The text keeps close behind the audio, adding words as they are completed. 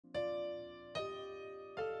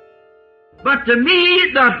But to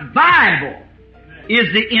me, the Bible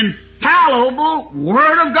is the infallible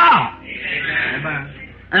Word of God.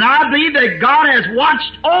 Amen. And I believe that God has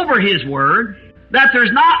watched over His Word, that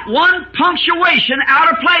there's not one punctuation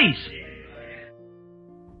out of place.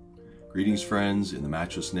 Greetings, friends, in the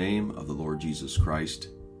matchless name of the Lord Jesus Christ.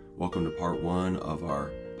 Welcome to part one of our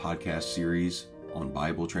podcast series on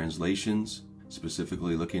Bible translations,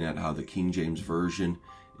 specifically looking at how the King James Version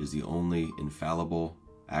is the only infallible,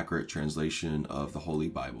 accurate translation of the Holy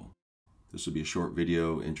Bible. This will be a short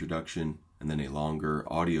video introduction, and then a longer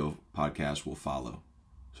audio podcast will follow.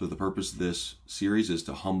 So the purpose of this series is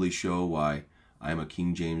to humbly show why I am a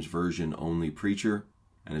King James Version only preacher.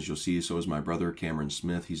 And as you'll see, so is my brother Cameron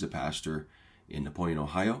Smith. He's a pastor in Napoleon,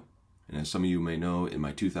 Ohio. And as some of you may know, in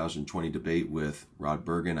my 2020 debate with Rod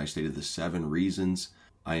Bergen, I stated the 7 reasons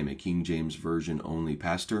I am a King James Version only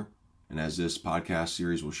pastor. And as this podcast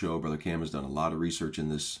series will show, Brother Cam has done a lot of research in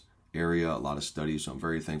this area, a lot of studies, so I'm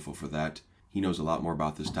very thankful for that. He knows a lot more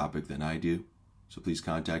about this topic than I do. So please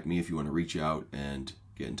contact me if you want to reach out and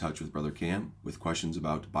get in touch with Brother Cam with questions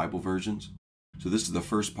about Bible versions. So this is the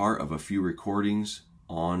first part of a few recordings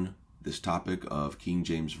on this topic of King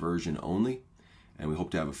James Version only. And we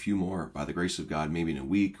hope to have a few more by the grace of God, maybe in a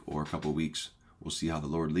week or a couple of weeks. We'll see how the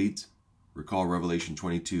Lord leads. Recall Revelation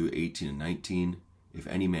 22:18 and 19. If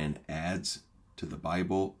any man adds to the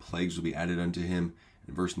Bible, plagues will be added unto him.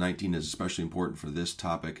 And verse 19 is especially important for this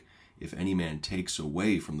topic. If any man takes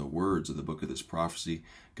away from the words of the book of this prophecy,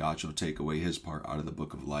 God shall take away his part out of the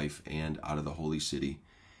book of life and out of the holy city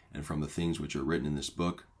and from the things which are written in this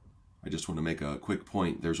book. I just want to make a quick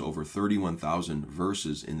point. There's over 31,000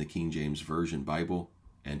 verses in the King James Version Bible,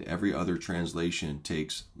 and every other translation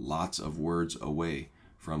takes lots of words away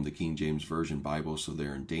from the King James Version Bible, so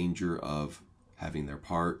they're in danger of having their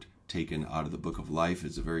part taken out of the book of life.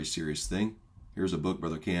 It's a very serious thing. Here's a book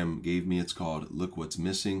Brother Cam gave me. It's called Look What's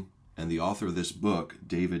Missing. And the author of this book,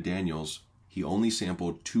 David Daniels, he only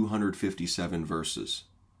sampled 257 verses.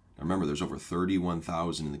 Now remember, there's over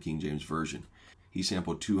 31,000 in the King James Version. He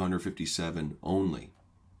sampled 257 only.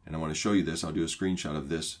 And I want to show you this. I'll do a screenshot of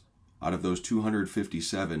this. Out of those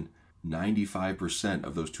 257, 95%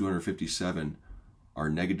 of those 257 are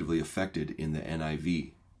negatively affected in the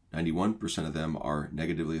NIV. 91% of them are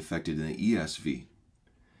negatively affected in the ESV.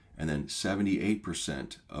 And then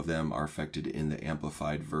 78% of them are affected in the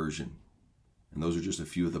Amplified Version. And those are just a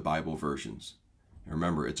few of the Bible versions. And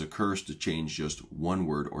remember, it's a curse to change just one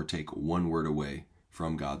word or take one word away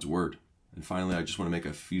from God's Word. And finally, I just want to make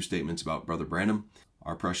a few statements about Brother Branham.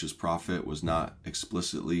 Our precious prophet was not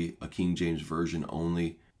explicitly a King James Version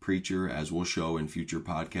only preacher, as we'll show in future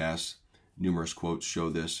podcasts. Numerous quotes show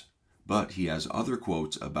this. But he has other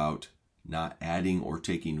quotes about not adding or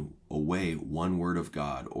taking away one word of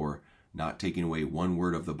God or not taking away one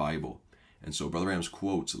word of the Bible. And so Brother Branham's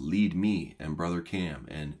quotes lead me and Brother Cam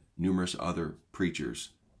and numerous other preachers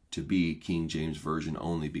to be King James Version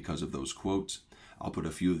only because of those quotes. I'll put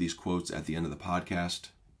a few of these quotes at the end of the podcast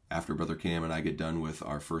after Brother Cam and I get done with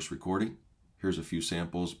our first recording. Here's a few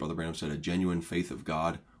samples. Brother Branham said, "A genuine faith of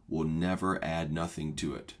God will never add nothing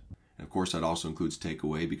to it." And of course, that also includes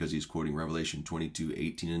takeaway because he's quoting Revelation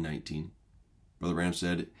 22:18 and 19. Brother Branham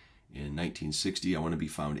said in 1960, "I want to be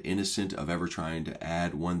found innocent of ever trying to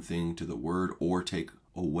add one thing to the word or take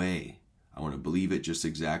away. I want to believe it just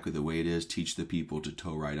exactly the way it is, teach the people to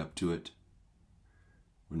toe right up to it."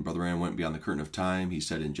 When Brother Branham went beyond the curtain of time, he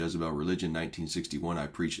said in Jezebel Religion 1961, "I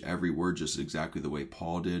preached every word just exactly the way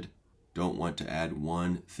Paul did. Don't want to add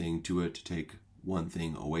one thing to it, to take one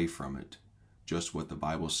thing away from it. Just what the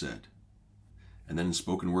Bible said." And then in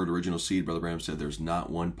Spoken Word Original Seed, Brother Branham said there's not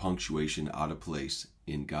one punctuation out of place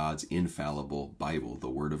in God's infallible Bible, the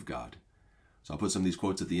Word of God. So I'll put some of these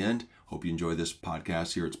quotes at the end. Hope you enjoy this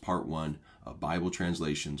podcast here. It's part one of Bible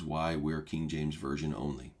translations, why we're King James Version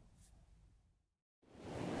only.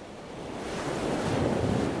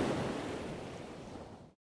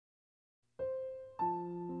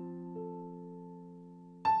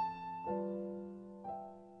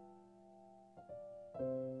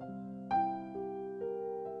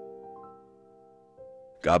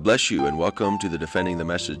 God bless you and welcome to the Defending the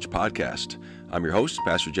Message podcast. I'm your host,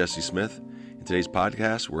 Pastor Jesse Smith. In today's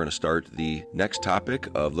podcast, we're going to start the next topic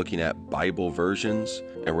of looking at Bible versions,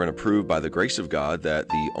 and we're going to prove by the grace of God that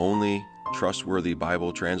the only trustworthy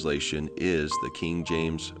Bible translation is the King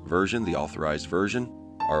James Version, the authorized version.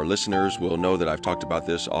 Our listeners will know that I've talked about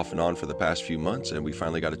this off and on for the past few months, and we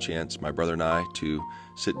finally got a chance, my brother and I, to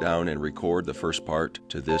sit down and record the first part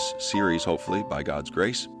to this series, hopefully, by God's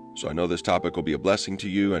grace. So I know this topic will be a blessing to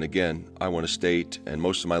you. And again, I want to state, and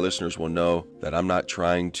most of my listeners will know, that I'm not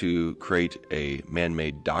trying to create a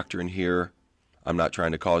man-made doctrine here. I'm not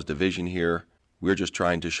trying to cause division here. We're just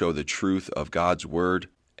trying to show the truth of God's Word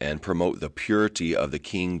and promote the purity of the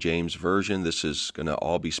King James Version. This is going to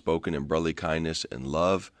all be spoken in brotherly kindness and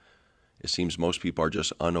love. It seems most people are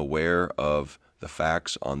just unaware of the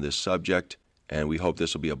facts on this subject, and we hope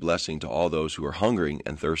this will be a blessing to all those who are hungering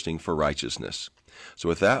and thirsting for righteousness. So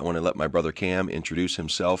with that, I want to let my brother Cam introduce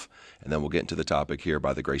himself, and then we'll get into the topic here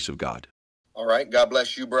by the grace of God. All right. God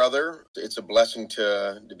bless you, brother. It's a blessing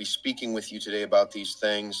to be speaking with you today about these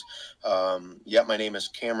things. My name is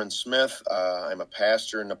Cameron Smith. I'm a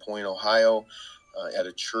pastor in Napoleon, Ohio, at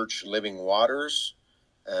a church, Living Waters,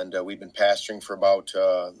 and we've been pastoring for about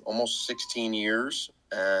almost 16 years.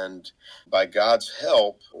 And by God's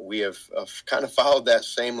help, we have kind of followed that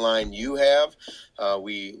same line you have.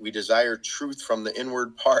 We desire truth from the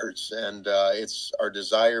inward parts, and it's our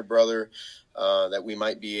desire, brother, that we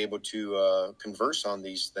might be able to converse on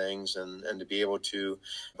these things and to be able to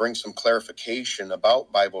bring some clarification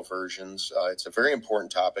about Bible versions. It's a very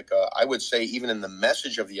important topic. I would say even in the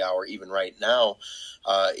message of the hour, even right now,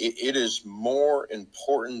 it is more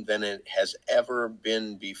important than it has ever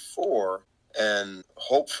been before. And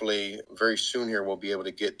hopefully very soon here we'll be able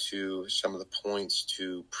to get to some of the points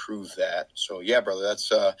to prove that. So yeah, brother,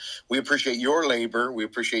 that's we appreciate your labor. We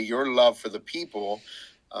appreciate your love for the people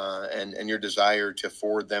and your desire to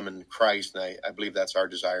forward them in Christ. And I believe that's our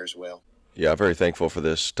desire as well. Yeah, very thankful for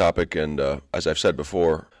this topic. And as I've said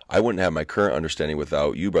before, I wouldn't have my current understanding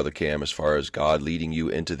without you, Brother Cam, as far as God leading you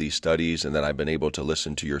into these studies. And then I've been able to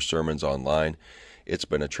listen to your sermons online. It's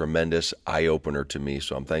been a tremendous eye-opener to me,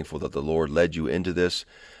 so I'm thankful that the Lord led you into this.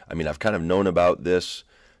 I mean, I've kind of known about this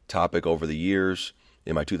topic over the years.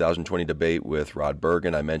 In my 2020 debate with Rod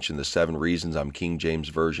Bergen, I mentioned the 7 reasons I'm King James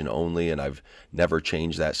Version only, and I've never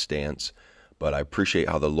changed that stance. But I appreciate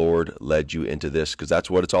how the Lord led you into this, because that's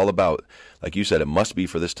what it's all about. Like you said, it must be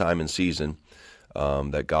for this time and season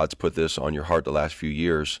that God's put this on your heart the last few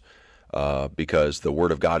years. Because the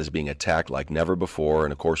Word of God is being attacked like never before,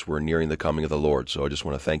 and of course we're nearing the coming of the Lord. So I just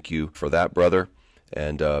want to thank you for that, brother,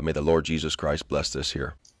 and may the Lord Jesus Christ bless this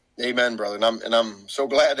here. Amen, brother. And I'm so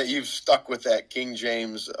glad that you've stuck with that King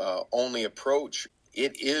James only approach.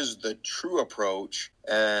 It is the true approach,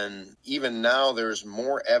 and even now there's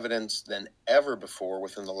more evidence than ever before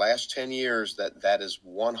within the last 10 years that is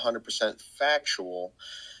 100% factual.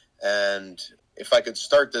 And if I could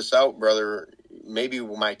start this out, brother, maybe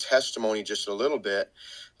my testimony just a little bit.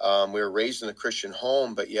 We were raised in a Christian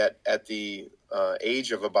home, but yet at the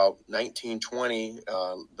age of about 19, 20,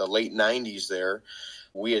 the late 90s there,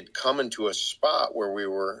 we had come into a spot where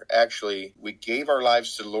we gave our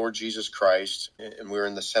lives to the Lord Jesus Christ, and we were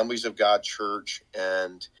in the Assemblies of God Church.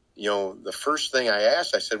 And, the first thing I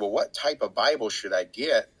asked, I said, well, what type of Bible should I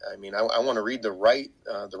get? I mean, I want to read the right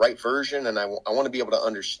version, and I want to be able to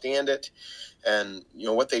understand it. And,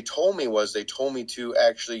 what they told me to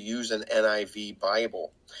actually use an NIV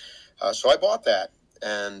Bible. So I bought that.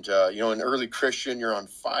 And, an early Christian, you're on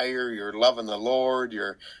fire, you're loving the Lord,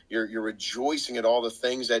 you're rejoicing at all the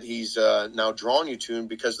things that he's now drawn you to, and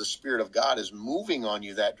because the Spirit of God is moving on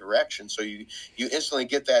you that direction. So you instantly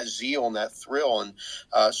get that zeal and that thrill.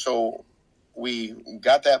 And so we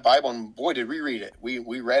got that Bible, and boy, did we read it. We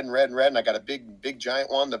read and read and read, and I got a big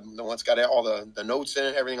giant one, the one that's got all the notes in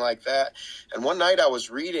it, everything like that. And one night I was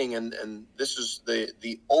reading, and this is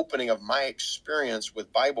the opening of my experience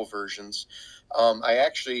with Bible versions. I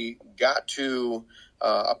actually got to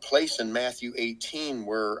a place in Matthew 18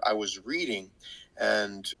 where I was reading,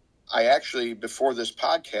 and I actually, before this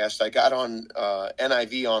podcast, I got on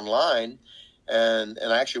NIV online, and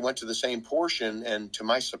I actually went to the same portion, and to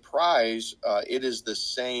my surprise, it is the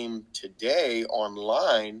same today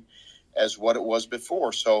online as what it was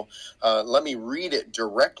before. So let me read it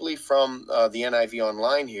directly from the NIV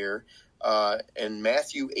online here in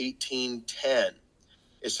Matthew 18:10.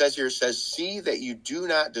 It says, see that you do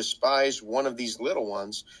not despise one of these little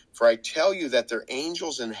ones, for I tell you that their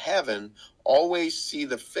angels in heaven always see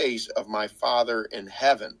the face of my Father in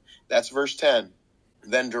heaven. That's verse 10.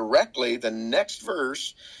 Then directly, the next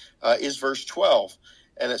verse is verse 12.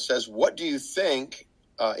 And it says, what do you think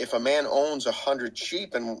if a man owns 100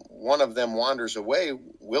 sheep and one of them wanders away?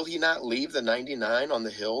 Will he not leave the 99 on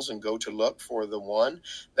the hills and go to look for the one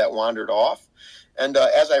that wandered off? And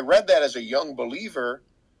as I read that as a young believer,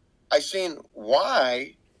 I seen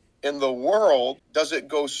why in the world does it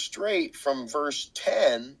go straight from verse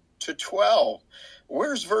 10 to 12?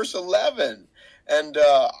 Where's verse 11? And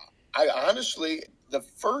I honestly, the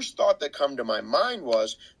first thought that come to my mind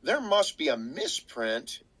was there must be a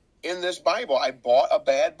misprint in this Bible. I bought a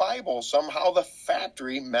bad Bible. Somehow the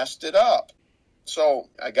factory messed it up. So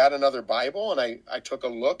I got another Bible, and I took a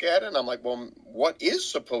look at it, and I'm like, well, what is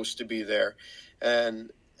supposed to be there?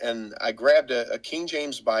 And I grabbed a King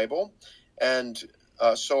James Bible, and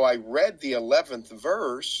so I read the 11th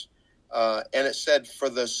verse, and it said, "For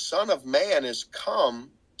the Son of Man is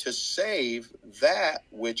come to save that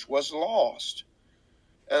which was lost."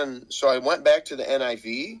 And so I went back to the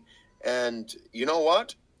NIV, and you know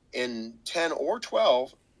what? In 10 or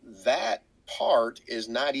 12, that part is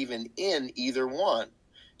not even in either one.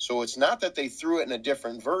 So it's not that they threw it in a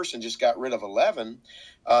different verse and just got rid of 11.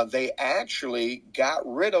 They actually got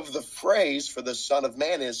rid of the phrase, "For the Son of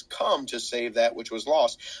Man is come to save that which was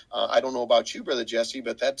lost." I don't know about you, Brother Jesse,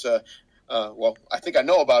 but that's well, I think I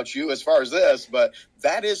know about you as far as this, but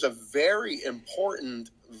that is a very important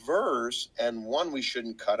verse and one we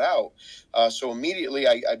shouldn't cut out. So immediately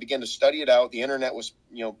I began to study it out. The internet was,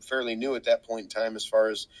 fairly new at that point in time as far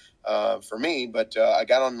as for me, but I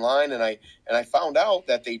got online and I found out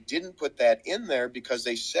that they didn't put that in there because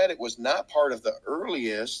they said it was not part of the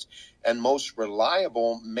earliest and most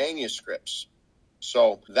reliable manuscripts.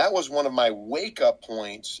 So that was one of my wake-up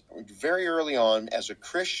points very early on as a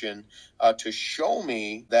Christian to show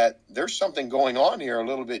me that there's something going on here a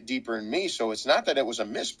little bit deeper in me. So it's not that it was a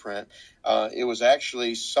misprint. It was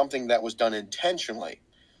actually something that was done intentionally.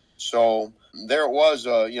 So there it was,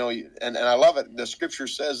 and I love it. The Scripture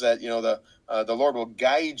says that, the Lord will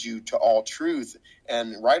guide you to all truth.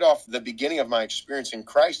 And right off the beginning of my experience in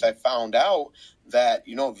Christ, I found out that,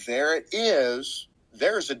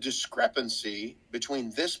 there's a discrepancy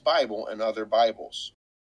between this Bible and other Bibles.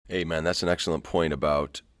 Amen. That's an excellent point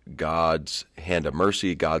about God's hand of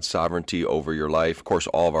mercy, God's sovereignty over your life. Of course,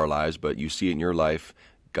 all of our lives, but you see it in your life.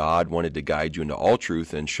 God wanted to guide you into all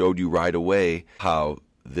truth and showed you right away how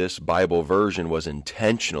this Bible version was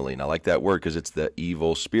intentionally, and I like that word because it's the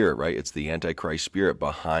evil spirit, right? It's the Antichrist spirit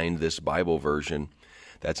behind this Bible version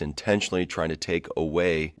that's intentionally trying to take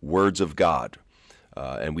away words of God.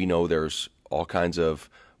 And we know there's all kinds of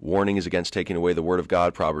warnings against taking away the Word of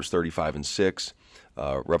God, Proverbs 35 and 6,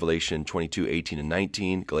 Revelation 22, 18 and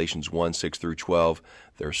 19, Galatians 1, 6 through 12.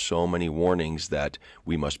 There's so many warnings that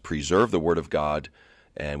we must preserve the Word of God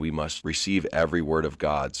and we must receive every word of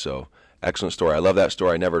God. So, excellent story. I love that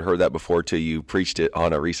story. I never heard that before till you preached it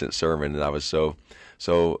on a recent sermon, and I was so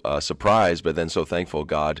surprised, but then so thankful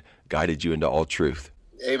God guided you into all truth.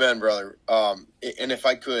 Amen, brother. And if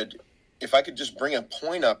I could just bring a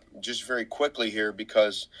point up just very quickly here,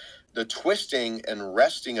 because the twisting and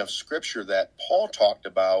wresting of Scripture that Paul talked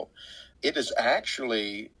about, it is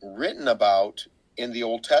actually written about in the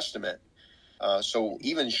Old Testament. So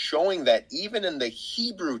even showing that even in the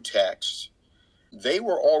Hebrew text, they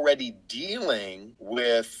were already dealing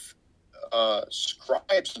with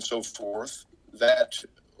scribes and so forth that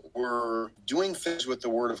were doing things with the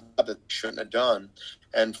Word of God that they shouldn't have done.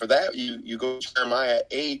 And for that, you go to Jeremiah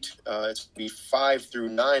 8, it's be 5 through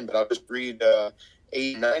 9, but I'll just read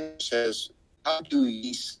 8 and 9. It says, "How do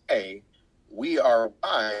ye say, we are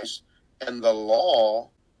wise, and the law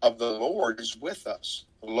of the Lord is with us?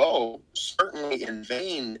 Lo, certainly in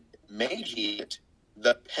vain made he it.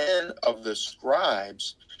 The pen of the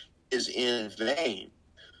scribes is in vain.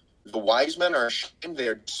 The wise men are ashamed, they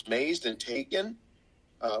are dismayed and taken.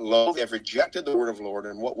 Lo, they have rejected the word of the Lord,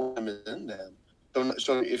 and what wisdom is in them."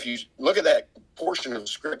 So if you look at that portion of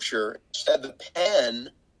Scripture, it said the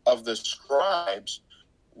pen of the scribes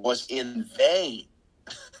was in vain.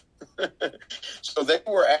 So they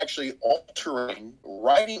were actually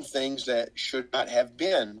writing things that should not have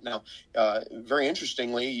been. Now, very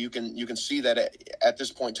interestingly, you can see that at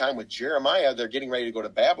this point in time with Jeremiah, they're getting ready to go to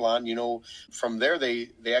Babylon. From there they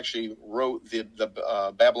actually wrote the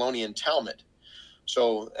Babylonian Talmud.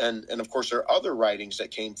 So, and of course, there are other writings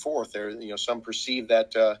that came forth. There, some perceive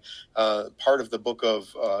that part of the book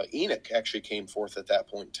of Enoch actually came forth at that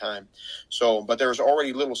point in time. So, but there was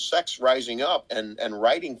already little sects rising up and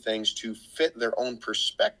writing things to fit their own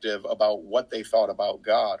perspective about what they thought about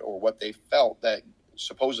God, or what they felt that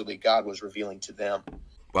supposedly God was revealing to them.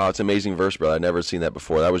 Wow, it's an amazing verse, brother. I've never seen that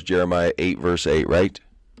before. That was Jeremiah 8, verse 8, right?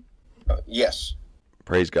 Yes.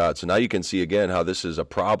 Praise God. So now you can see again how this is a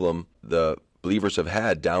problem the believers have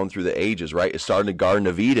had down through the ages, right? It started in the Garden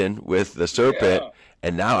of Eden with the serpent,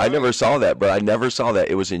 and now I never saw that, but I never saw that.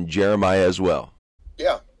 It was in Jeremiah as well.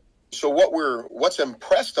 Yeah. So what's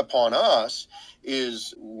impressed upon us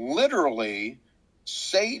is literally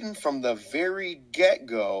Satan from the very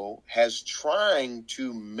get-go has trying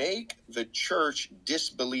to make the church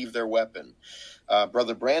disbelieve their weapon.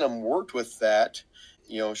 Brother Branham worked with that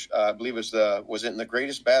I believe was it in the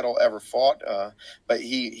greatest battle ever fought? But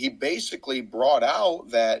he basically brought out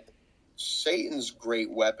that Satan's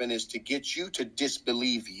great weapon is to get you to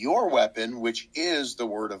disbelieve your weapon, which is the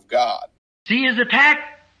Word of God. See his attack?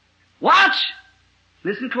 Watch!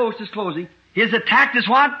 Listen close, it's closing. His attack is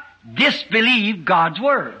what? Disbelieve God's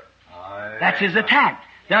Word. That's his attack.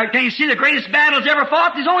 Now, can you see the greatest battles ever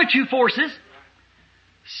fought? There's only two forces.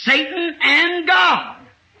 Satan and God.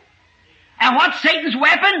 And what's Satan's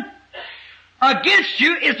weapon? Against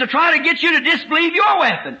you is to try to get you to disbelieve your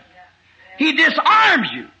weapon. He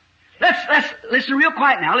disarms you. Let's listen real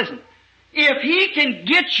quiet now. Listen. If he can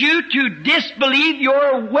get you to disbelieve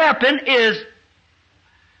your weapon is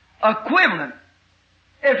equivalent.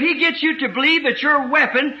 If he gets you to believe that your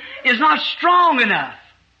weapon is not strong enough,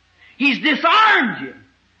 he's disarmed you.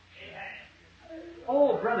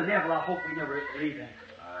 Oh, Brother Neville, I hope we never leave that.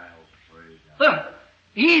 Look,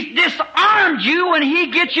 he's disarmed you when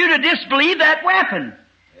he gets you to disbelieve that weapon.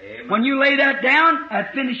 Amen. When you lay that down,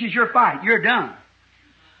 that finishes your fight. You're done.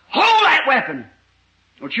 Hold that weapon.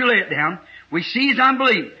 Don't you lay it down. We seize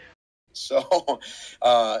unbelief. So,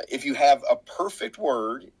 if you have a perfect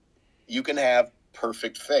word, you can have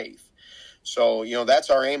perfect faith. So, that's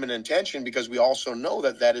our aim and intention, because we also know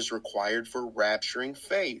that is required for rapturing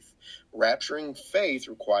faith. Rapturing faith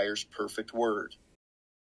requires perfect word.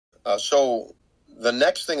 So the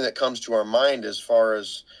next thing that comes to our mind as far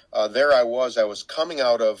as there I was coming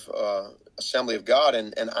out of Assembly of God,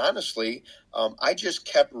 and honestly, I just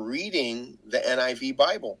kept reading the NIV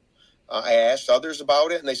Bible. I asked others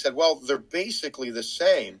about it, and they said, well, they're basically the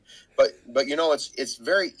same. But it's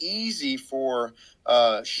very easy for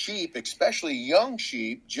sheep, especially young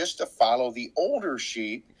sheep, just to follow the older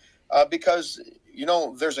sheep because,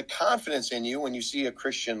 there's a confidence in you when you see a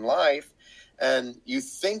Christian life, and you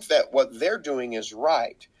think that what they're doing is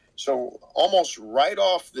right. So almost right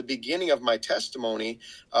off the beginning of my testimony,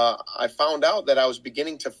 I found out that I was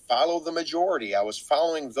beginning to follow the majority. I was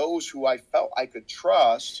following those who I felt I could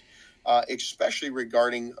trust, especially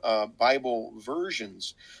regarding Bible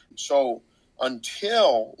versions. So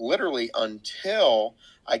until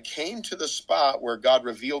I came to the spot where God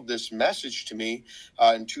revealed this message to me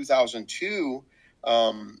in 2002,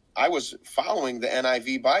 I was following the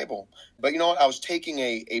NIV Bible. But you know what? I was taking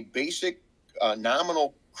a basic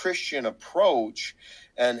nominal Christian approach,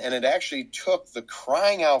 and it actually took the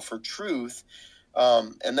crying out for truth.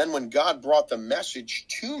 And then when God brought the message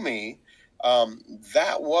to me,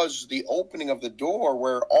 that was the opening of the door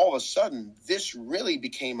where all of a sudden this really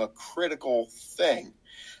became a critical thing.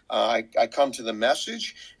 I come to the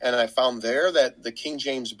message, and I found there that the King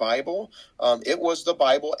James Bible, it was the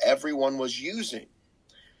Bible everyone was using.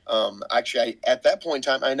 Actually, at that point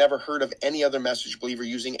in time, I never heard of any other message believer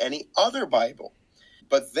using any other Bible.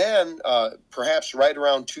 But then, perhaps right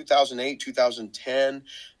around 2008, 2010,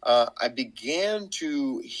 I began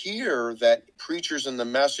to hear that preachers in the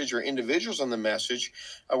message or individuals in the message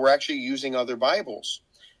were actually using other Bibles.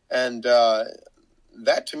 And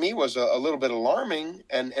that to me was a little bit alarming,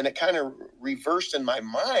 and it kind of reversed in my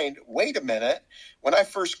mind. Wait a minute. When I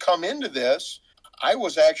first come into this, I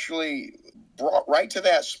was actually brought right to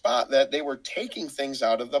that spot that they were taking things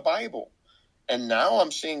out of the Bible. And now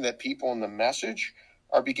I'm seeing that people in the message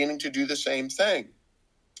are beginning to do the same thing.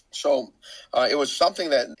 So it was something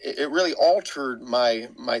that it really altered my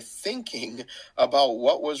thinking about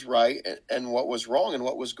what was right and what was wrong and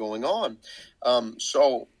what was going on.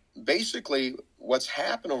 So basically what's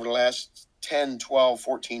happened over the last 10, 12,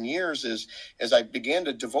 14 years is as I began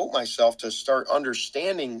to devote myself to start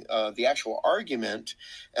understanding the actual argument,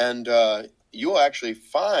 and you'll actually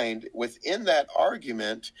find within that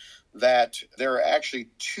argument that there are actually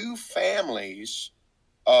two families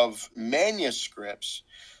of manuscripts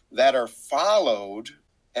that are followed,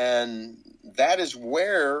 and that is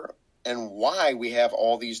where and why we have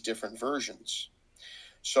all these different versions.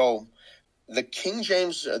 So the King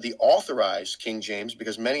James, the authorized King James,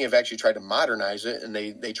 because many have actually tried to modernize it, and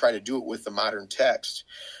they try to do it with the modern text.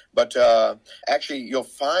 But actually, you'll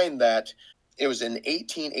find that it was in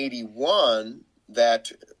 1881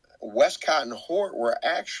 that Westcott and Hort were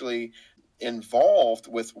actually involved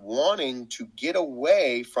with wanting to get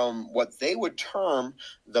away from what they would term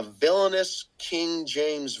the villainous King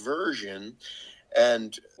James Version.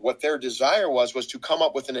 And what their desire was to come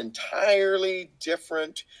up with an entirely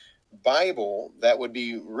different Bible that would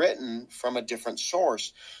be written from a different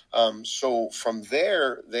source. So from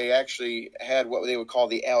there, they actually had what they would call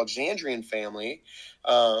the Alexandrian family,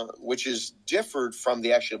 which is differed from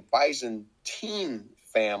the actual Byzantine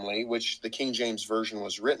family, which the King James Version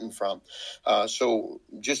was written from. So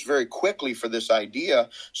just very quickly for this idea,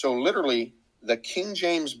 so literally the King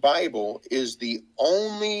James Bible is the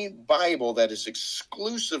only Bible that is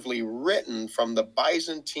exclusively written from the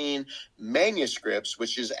Byzantine manuscripts,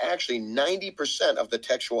 which is actually 90% of the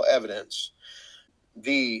textual evidence.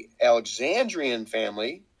 The Alexandrian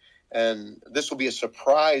family, and this will be a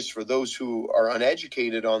surprise for those who are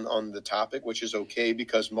uneducated on the topic, which is okay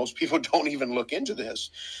because most people don't even look into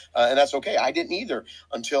this. And that's okay. I didn't either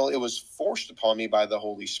until it was forced upon me by the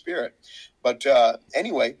Holy Spirit. But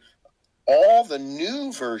anyway, all the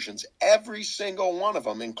new versions, every single one of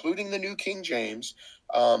them, including the New King James,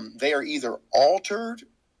 they are either altered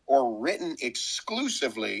or written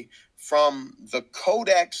exclusively from the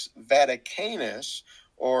Codex Vaticanus,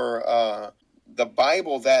 or the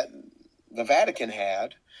Bible that the Vatican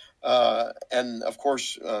had. And of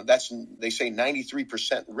course, they say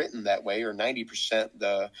 93% written that way, or 90%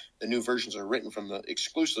 the new versions are written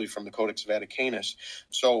exclusively from the Codex Vaticanus.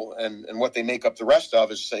 So, and what they make up the rest of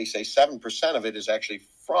is, they say 7% of it is actually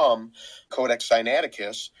from Codex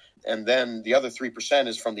Sinaiticus, and then the other 3%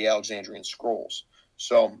 is from the Alexandrian scrolls.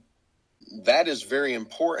 So that is very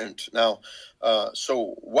important. Now,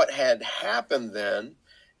 so what had happened then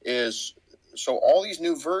is, so all these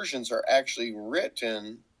new versions are actually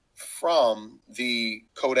written from the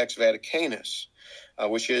Codex Vaticanus,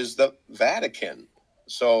 which is the Vatican.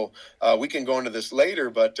 So we can go into this later,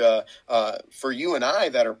 but for you and I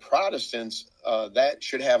that are Protestants, that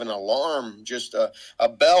should have an alarm, just a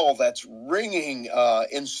bell that's ringing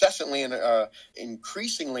incessantly and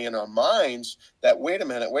increasingly in our minds, that wait a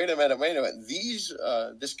minute,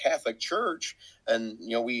 this Catholic Church, and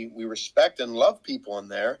we respect and love people in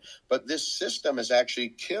there, but this system has actually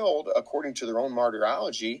killed, according to their own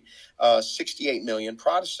martyrology, 68 million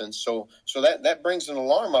Protestants. So that brings an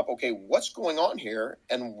alarm up. Okay, what's going on here,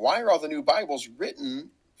 and why are all the new Bibles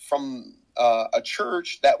written from a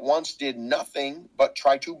church that once did nothing but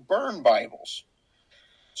try to burn Bibles?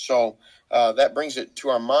 So that brings it to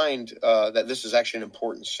our mind that this is actually an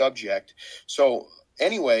important subject. So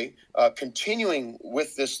anyway, continuing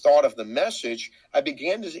with this thought of the message, I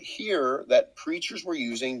began to hear that preachers were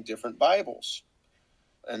using different Bibles.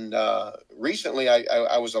 And recently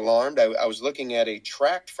I was alarmed. I was looking at a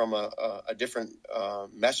tract from a different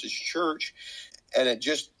message church, and it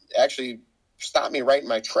just actually stopped me right in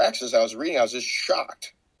my tracks as I was reading. I was just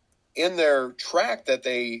shocked. In their tract that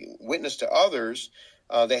they witnessed to others,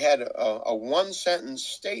 they had a one-sentence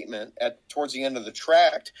statement towards the end of the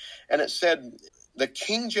tract, and it said, the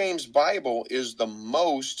King James Bible is the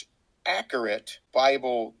most accurate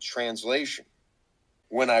Bible translation.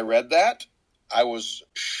 When I read that, I was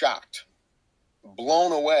shocked,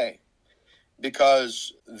 blown away,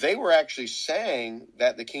 because they were actually saying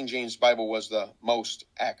that the King James Bible was the most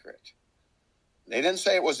accurate. They didn't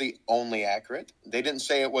say it was the only accurate. They didn't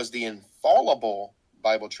say it was the infallible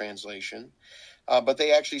Bible translation, but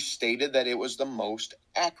they actually stated that it was the most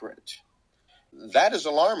accurate. That is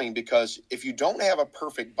alarming, because if you don't have a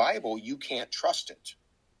perfect Bible, you can't trust it.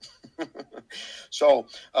 So,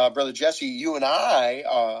 Brother Jesse, you and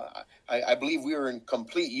I believe we are in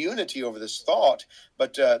complete unity over this thought,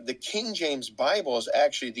 but the King James Bible is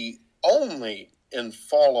actually the only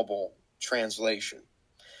infallible translation.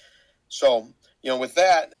 So, with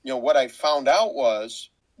that, what I found out was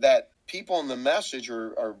that people in the message,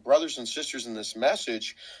 or brothers and sisters in this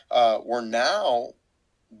message, were now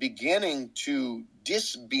beginning to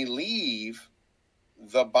disbelieve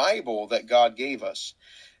the Bible that God gave us.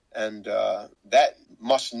 And that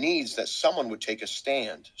must needs that someone would take a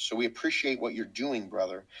stand. So we appreciate what you're doing,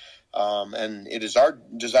 brother. And it is our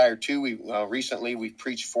desire too. We've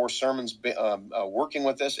preached 4 sermons working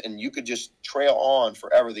with this, and you could just trail on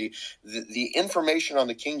forever. The information on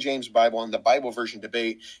the King James Bible and the Bible version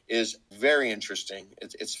debate is very interesting.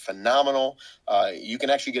 It's phenomenal. You can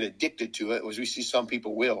actually get addicted to it, as we see some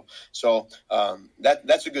people will. So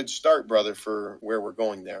that's a good start, brother, for where we're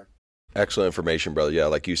going there. Excellent information, brother. Yeah,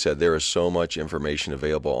 like you said, there is so much information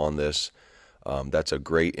available on this. That's a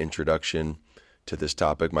great introduction to this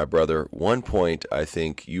topic, my brother. One point I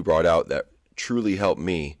think you brought out that truly helped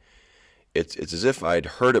me. It's as if I'd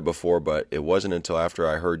heard it before, but it wasn't until after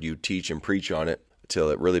I heard you teach and preach on it till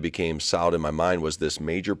it really became solid in my mind, was this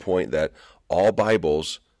major point that all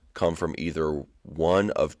Bibles come from either one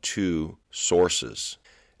of 2 sources.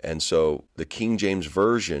 And so the King James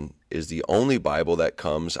Version is the only Bible that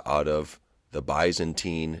comes out of the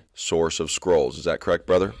Byzantine source of scrolls. Is that correct,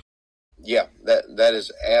 brother? Yeah, that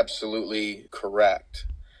is absolutely correct.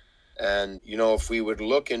 And, if we would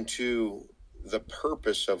look into the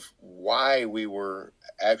purpose of why we were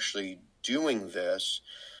actually doing this,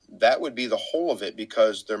 that would be the whole of it,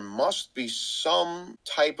 because there must be some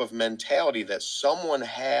type of mentality that someone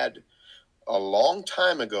had a long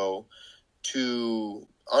time ago to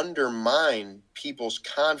undermine people's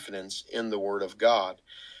confidence in the Word of God.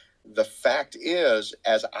 The fact is,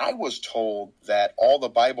 as I was told that all the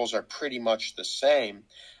Bibles are pretty much the same,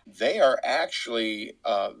 they are actually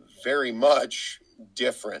very much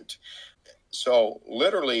different. So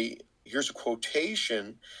literally, here's a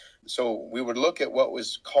quotation. So we would look at what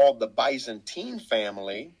was called the Byzantine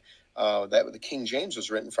family, that the King James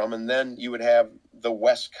was written from, and then you would have the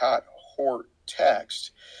Westcott Hort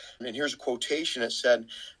text. And here's a quotation. It said,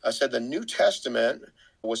 the New Testament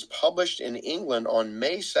was published in England on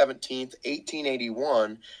May 17th,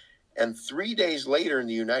 1881, and 3 days later in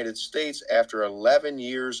the United States after 11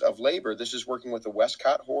 years of labor. This is working with the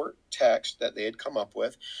Westcott Hort text that they had come up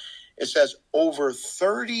with. It says over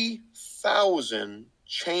 30,000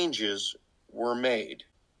 changes were made,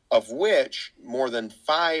 of which more than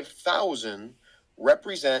 5,000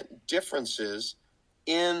 represent differences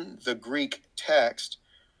in the Greek text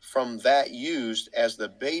from that used as the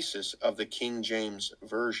basis of the King James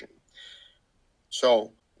Version.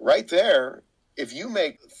 So right there, if you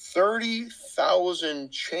make 30,000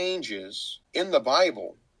 changes in the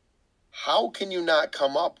Bible, how can you not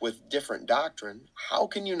come up with different doctrine? How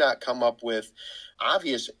can you not come up with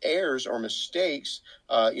obvious errors or mistakes?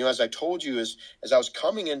 As I told you, as I was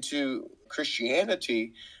coming into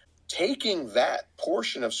Christianity, taking that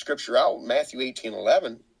portion of Scripture out, Matthew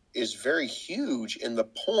 18:11, is very huge in the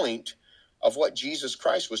point of what Jesus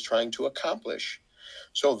Christ was trying to accomplish.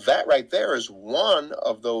 So that right there is one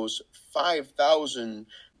of those 5,000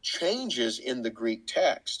 changes in the Greek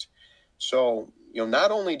text. So,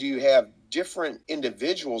 not only do you have different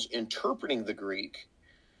individuals interpreting the Greek,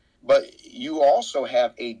 but you also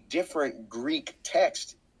have a different Greek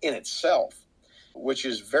text in itself, which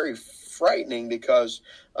is very frightening because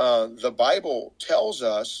the Bible tells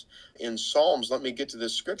us in Psalms, let me get to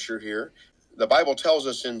this scripture here. The Bible tells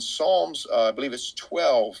us in Psalms, I believe it's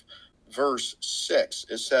 12, verse 6,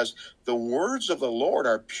 it says, the words of the Lord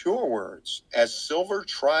are pure words, as silver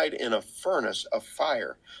tried in a furnace of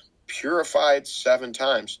fire, purified 7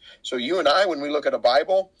 times. So you and I, when we look at a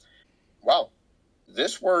Bible, wow,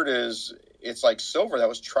 this word it's like silver that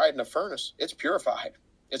was tried in a furnace. It's purified.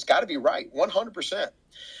 It's got to be right, 100%.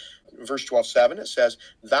 Verse 12:7, it says,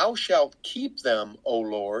 thou shalt keep them, O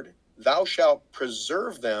Lord, thou shalt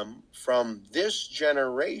preserve them from this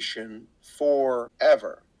generation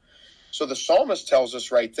forever. So the psalmist tells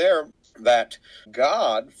us right there that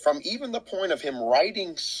God, from even the point of him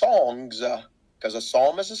writing songs, because a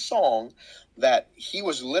psalm is a song, that he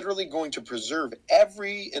was literally going to preserve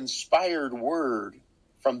every inspired word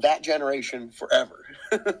from that generation forever.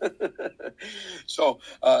 So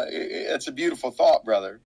it's a beautiful thought,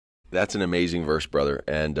 brother. That's an amazing verse, brother.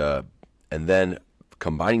 And then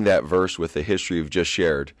combining that verse with the history you've just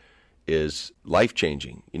shared is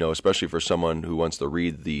life-changing, especially for someone who wants to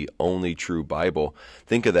read the only true Bible.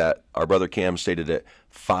 Think of that. Our brother Cam stated it,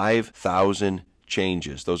 5,000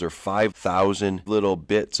 changes. Those are 5,000 little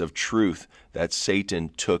bits of truth that Satan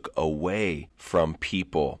took away from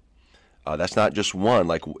people. That's not just one.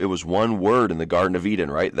 Like it was one word in the Garden of Eden,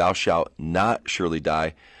 right? Thou shalt not surely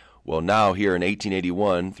die. Well, now here in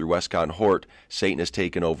 1881, through Westcott and Hort, Satan has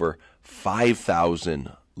taken over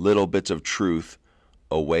 5,000 little bits of truth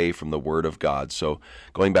away from the Word of God. So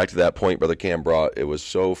going back to that point Brother Cam brought, it was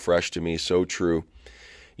so fresh to me, so true.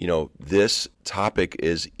 This topic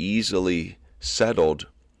is easily settled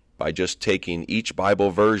by just taking each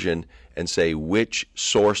Bible version and say, which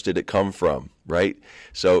source did it come from, right?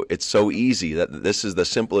 So it's so easy that this is the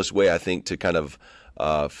simplest way, I think, to kind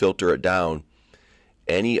of filter it down.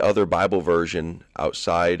 Any other Bible version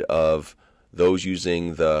outside of those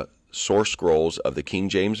using the source scrolls of the King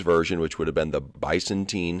James Version, which would have been the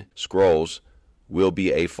Byzantine scrolls, will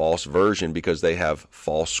be a false version because they have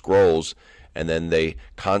false scrolls, and then they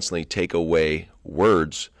constantly take away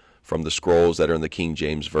words from the scrolls that are in the King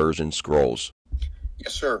James Version scrolls.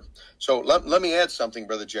 Yes, sir. So let me add something,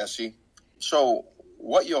 Brother Jesse. So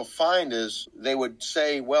what you'll find is they would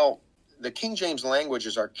say, well, the King James language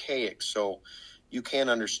is archaic, so you can't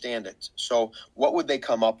understand it. So what would they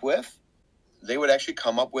come up with? They would actually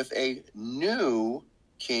come up with a new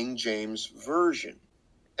King James Version.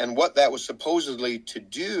 And what that was supposedly to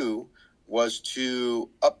do was to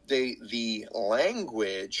update the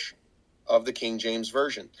language of the King James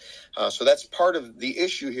Version. So that's part of the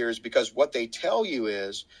issue here, is because what they tell you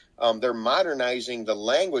is they're modernizing the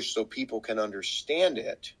language so people can understand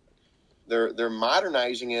it. They're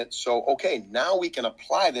modernizing it so, okay, now we can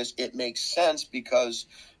apply this. It makes sense because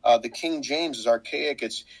the King James is archaic.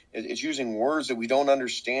 It's using words that we don't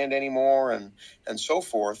understand anymore and so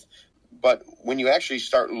forth. But when you actually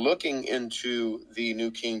start looking into the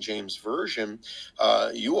New King James Version,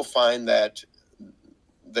 you will find that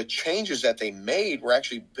the changes that they made were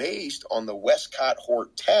actually based on the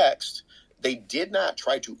Westcott-Hort text. They did not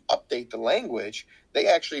try to update the language. They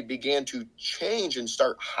actually began to change and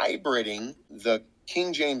start hybriding the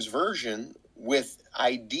King James Version with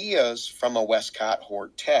ideas from a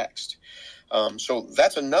Westcott-Hort text. So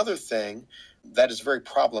that's another thing that is very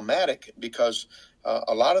problematic, because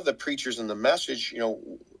a lot of the preachers in the message,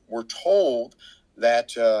 were told that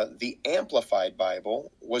the Amplified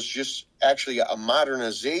Bible was just actually a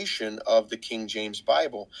modernization of the King James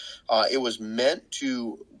Bible. It was meant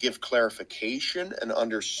to give clarification and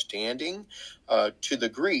understanding to the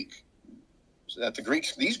Greek, so that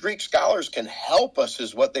these Greek scholars can help us,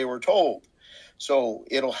 is what they were told. So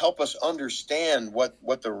it'll help us understand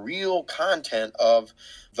what the real content of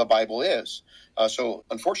the Bible is. So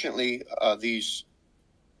unfortunately, these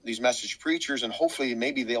message preachers, and hopefully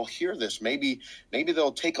maybe they'll hear this, maybe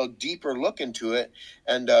they'll take a deeper look into it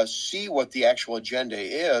and see what the actual agenda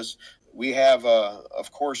is. We have,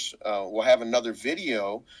 of course, we'll have another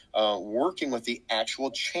video working with the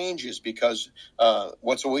actual changes, because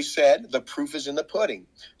what's always said, the proof is in the pudding.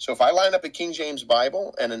 So if I line up a King James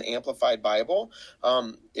Bible and an Amplified Bible,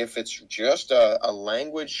 if it's just a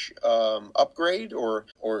language upgrade or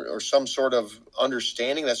some sort of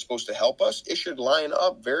understanding that's supposed to help us, it should line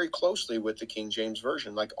up very closely with the King James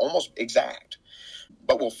Version, like almost exact.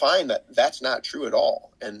 But we'll find that that's not true at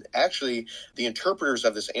all. And actually, the interpreters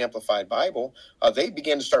of this Amplified Bible, they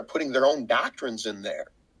began to start putting their own doctrines in there.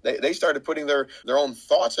 They started putting their own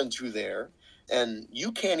thoughts into there. And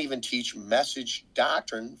you can't even teach message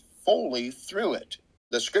doctrine fully through it.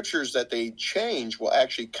 The scriptures that they change will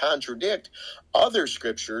actually contradict other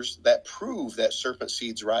scriptures that prove that serpent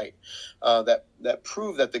seed's right, that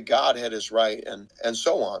prove that the Godhead is right, and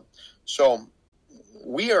so on. So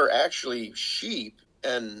we are actually sheep,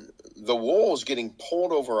 and the wool is getting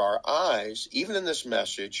pulled over our eyes, even in this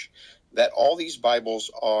message, that all these Bibles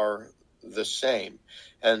are the same.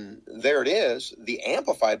 And there it is. The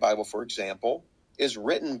Amplified Bible, for example, is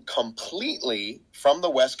written completely from the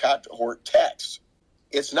Westcott-Hort text.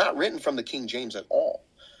 It's not written from the King James at all.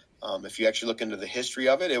 If you actually look into the history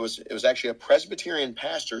of it, it was actually a Presbyterian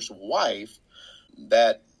pastor's wife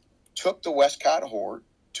that took the Westcott-Hort,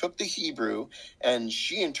 took the Hebrew, and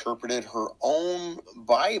she interpreted her own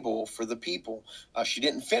Bible for the people. She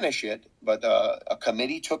didn't finish it, but a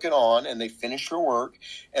committee took it on, and they finished her work,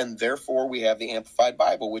 and therefore we have the Amplified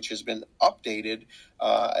Bible, which has been updated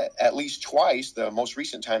at least twice, the most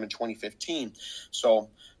recent time in 2015. So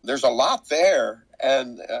there's a lot there,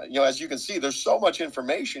 and as you can see, there's so much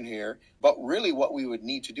information here, but really what we would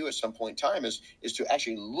need to do at some point in time is to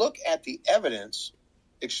actually look at the evidence,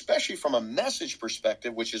 especially from a message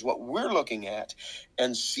perspective, which is what we're looking at,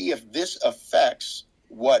 and see if this affects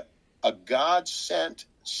what a God-sent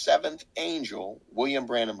seventh angel, William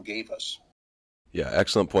Branham, gave us. Yeah,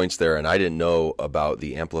 excellent points there. And I didn't know about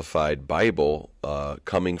the Amplified Bible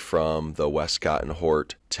coming from the Westcott and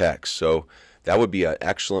Hort text. So that would be an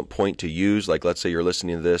excellent point to use. Like, let's say you're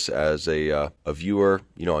listening to this as a viewer,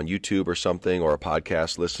 on YouTube or something, or a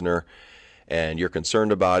podcast listener, and you're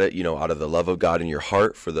concerned about it, out of the love of God in your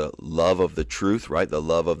heart, for the love of the truth, right? The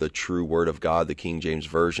love of the true Word of God, the King James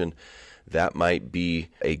Version. That might be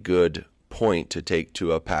a good point to take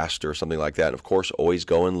to a pastor or something like that. And of course, always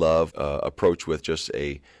go in love, approach with just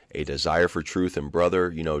a desire for truth. And brother,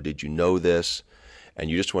 did you know this? And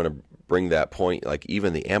you just want to bring that point, like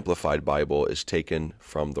even the Amplified Bible is taken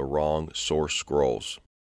from the wrong source scrolls.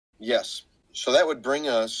 Yes. So that would bring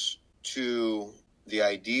us to the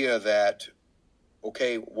idea that,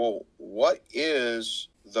 okay, well, what is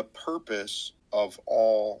the purpose of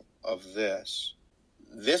all of this?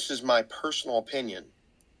 This is my personal opinion.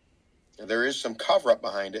 There is some cover-up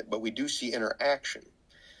behind it, but we do see interaction.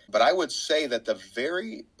 But I would say that the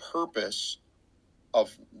very purpose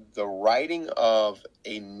of the writing of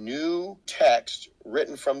a new text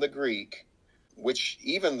written from the Greek, which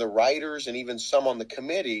even the writers and even some on the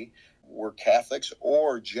committee were Catholics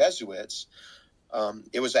or Jesuits,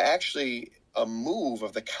 it was actually a move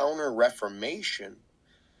of the Counter-Reformation.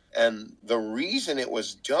 And the reason it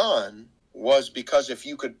was done was because if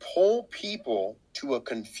you could pull people to a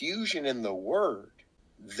confusion in the Word,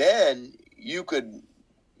 then you could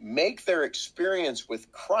make their experience with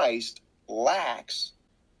Christ lax.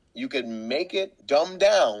 You could make it dumbed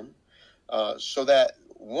down so that,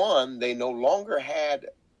 one, they no longer had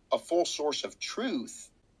a full source of truth.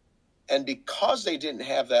 And because they didn't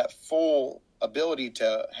have that full ability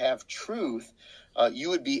to have truth, you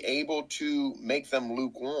would be able to make them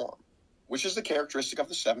lukewarm, which is the characteristic of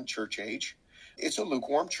the seventh church age. It's a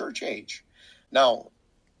lukewarm church age. Now,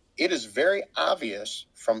 it is very obvious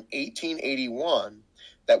from 1881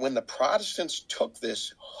 that when the Protestants took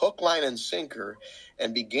this hook, line, and sinker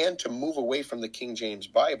and began to move away from the King James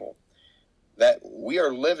Bible, that we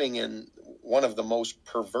are living in one of the most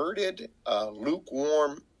perverted,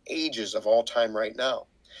 lukewarm ages of all time right now.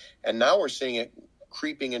 And now we're seeing it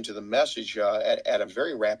creeping into the message at a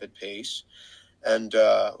very rapid pace. And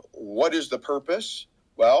what is the purpose?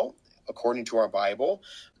 Well, according to our Bible,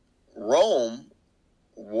 Rome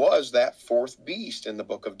was that fourth beast in the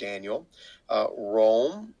book of Daniel.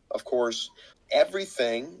 Rome, of course,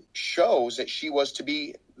 everything shows that she was to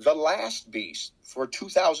be the last beast. For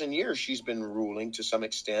 2,000 years, she's been ruling to some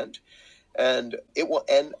extent, and it will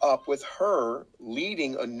end up with her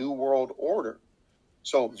leading a new world order.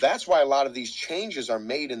 So that's why a lot of these changes are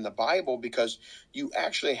made in the Bible, because you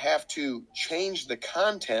actually have to change the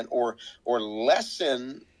content or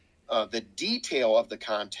lessen the detail of the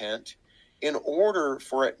content in order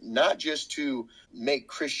for it not just to make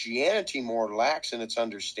Christianity more lax in its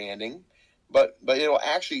understanding, but it'll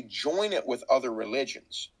actually join it with other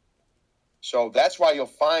religions. So that's why you'll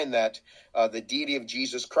find that the deity of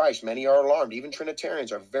Jesus Christ, many are alarmed. Even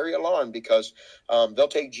Trinitarians are very alarmed, because they'll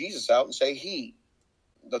take Jesus out and say he.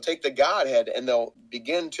 They'll take the Godhead and they'll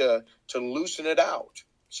begin to loosen it out.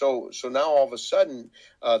 So now all of a sudden,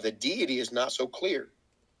 the deity is not so clear.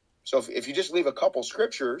 So if you just leave a couple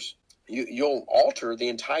scriptures, you'll alter the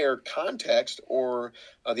entire context or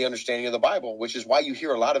the understanding of the Bible, which is why you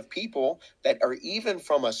hear a lot of people that are, even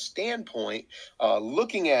from a standpoint,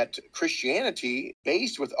 looking at Christianity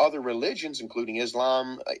based with other religions, including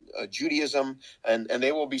Islam, Judaism, and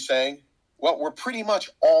they will be saying, well, we're pretty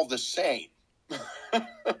much all the same.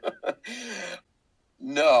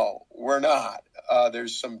 No, we're not.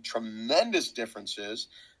 There's some tremendous differences.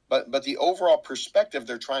 But the overall perspective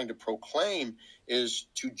they're trying to proclaim is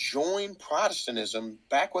to join Protestantism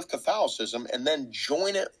back with Catholicism and then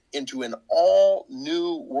join it into an all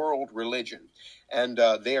new world religion. And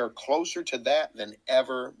they are closer to that than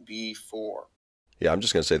ever before. Yeah, I'm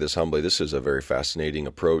just going to say this humbly. This is a very fascinating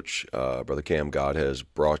approach, Brother Cam, God has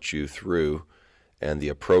brought you through, and the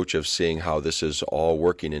approach of seeing how this is all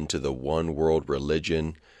working into the one world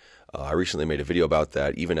religion. I recently made a video about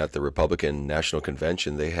that. Even at the Republican National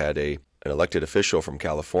Convention, they had an elected official from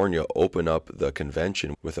California open up the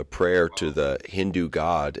convention with a prayer to the Hindu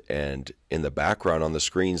god, and in the background on the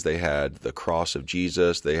screens they had the cross of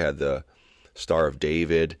Jesus, they had the Star of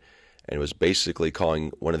David, and it was basically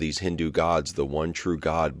calling one of these Hindu gods the one true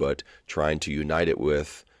God, but trying to unite it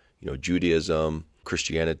with, Judaism,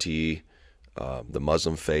 Christianity, the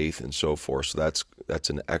Muslim faith, and so forth. So that's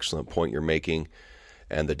an excellent point you're making.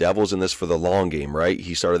 And the devil's in this for the long game, right?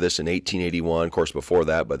 He started this in 1881, of course, before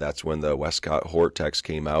that, but that's when the Westcott-Hort text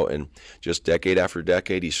came out. And just decade after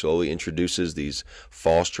decade, he slowly introduces these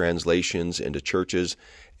false translations into churches,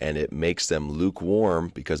 and it makes them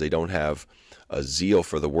lukewarm because they don't have a zeal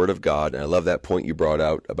for the Word of God. And I love that point you brought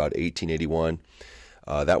out about 1881.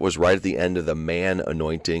 That was right at the end of the man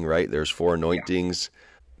anointing, right? There's 4 anointings.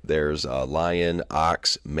 There's lion,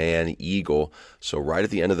 ox, man, eagle. So right at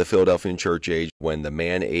the end of the Philadelphian church age, when the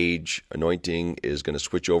man age anointing is going to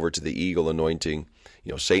switch over to the eagle anointing,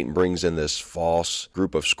 Satan brings in this false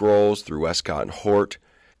group of scrolls through Westcott and Hort.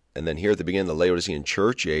 And then here at the beginning of the Laodicean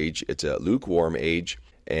church age, it's a lukewarm age.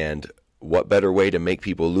 And what better way to make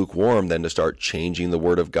people lukewarm than to start changing the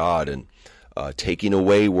Word of God and taking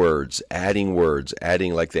away words, adding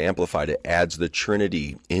like the Amplified, it adds the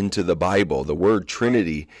Trinity into the Bible, the word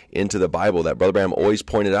Trinity into the Bible that Brother Branham always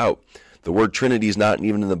pointed out. The word Trinity is not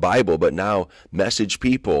even in the Bible, but now message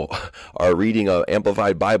people are reading an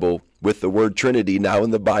Amplified Bible with the word Trinity now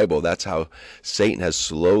in the Bible. That's how Satan has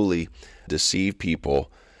slowly deceived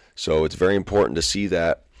people. So it's very important to see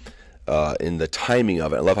that in the timing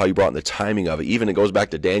of it. I love how you brought in the timing of it. Even it goes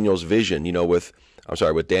back to Daniel's vision,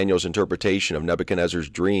 with Daniel's interpretation of Nebuchadnezzar's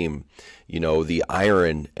dream, the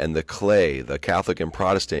iron and the clay, the Catholic and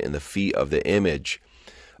Protestant in the feet of the image.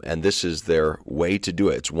 And this is their way to do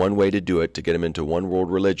it. It's one way to do it, to get them into one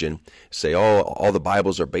world religion. Say, all the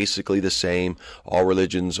Bibles are basically the same. All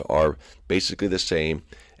religions are basically the same.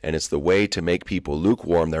 And it's the way to make people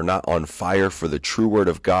lukewarm. They're not on fire for the true Word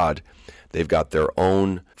of God. They've got their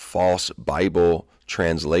own false Bible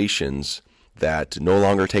translations that no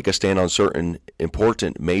longer take a stand on certain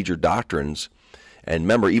important major doctrines. And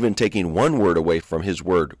remember, even taking one word away from His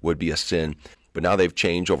Word would be a sin. But now they've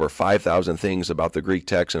changed over 5,000 things about the Greek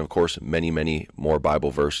text, and of course, many, many more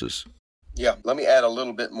Bible verses. Yeah, let me add a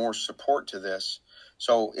little bit more support to this.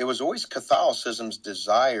 So it was always Catholicism's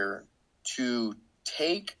desire to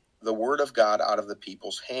take the Word of God out of the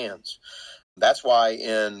people's hands. That's why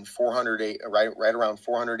in 400, right around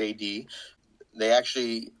 400 AD, they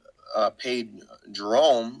actually paid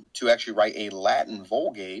Jerome to actually write a Latin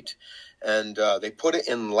Vulgate, and they put it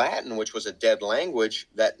in Latin, which was a dead language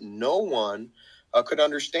that no one could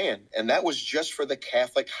understand. And that was just for the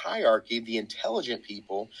Catholic hierarchy, the intelligent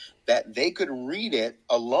people, that they could read it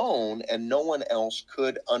alone and no one else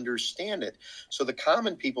could understand it. So the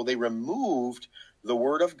common people, they removed the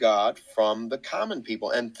Word of God from the common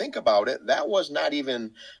people. And think about it, that was not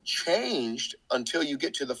even changed until you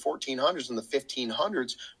get to the 1400s and the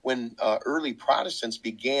 1500s when early Protestants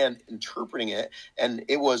began interpreting it. And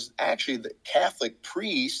it was actually the Catholic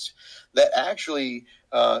priests that actually,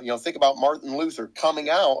 think about Martin Luther coming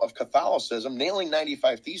out of Catholicism, nailing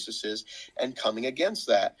 95 theses and coming against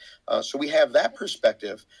that. So we have that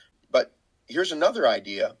perspective. But here's another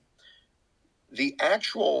idea. The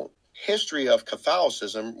actual history of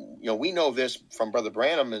Catholicism, we know this from Brother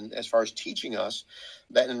Branham, and as far as teaching us,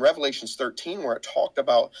 that in Revelations 13, where it talked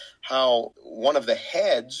about how one of the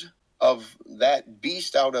heads of that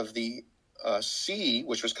beast out of the sea,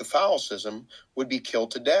 which was Catholicism, would be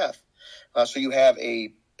killed to death. So you have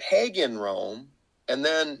a pagan Rome, and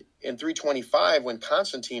then in 325, when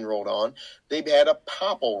Constantine rolled on, they had a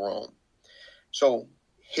papal Rome. So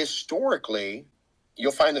historically,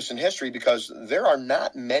 you'll find this in history because there are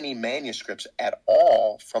not many manuscripts at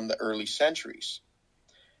all from the early centuries.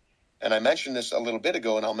 And I mentioned this a little bit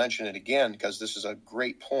ago, and I'll mention it again because this is a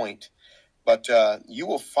great point. But you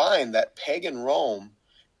will find that pagan Rome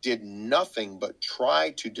did nothing but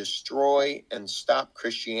try to destroy and stop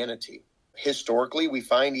Christianity. Historically, we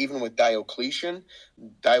find even with Diocletian,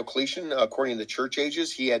 according to the church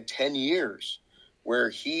ages, he had 10 years where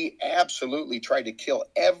he absolutely tried to kill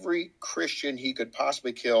every Christian he could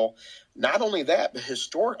possibly kill. Not only that, but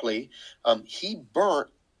historically, he burnt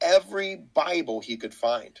every Bible he could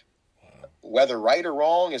find. Wow. Whether right or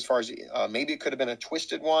wrong, as far as maybe it could have been a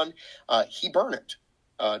twisted one, he burned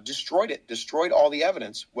it, destroyed all the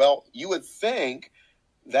evidence. Well, you would think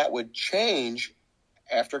that would change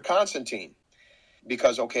after Constantine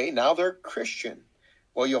because, okay, now they're Christian.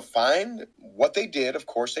 Well, you'll find what they did. Of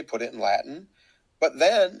course, they put it in Latin. But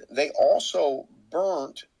then they also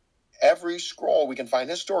burnt every scroll we can find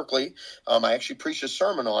historically. I actually preached a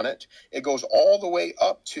sermon on it. It goes all the way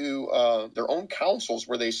up to their own councils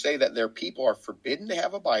where they say that their people are forbidden to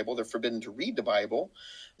have a Bible. They're forbidden to read the Bible.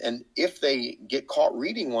 And if they get caught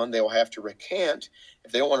reading one, they'll have to recant.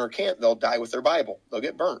 If they don't want to recant, they'll die with their Bible. They'll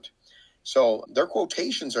get burnt. So their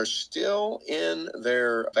quotations are still in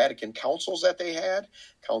their Vatican councils that they had,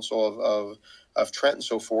 Council of Trent and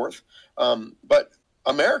so forth. But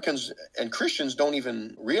Americans and Christians don't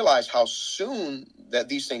even realize how soon that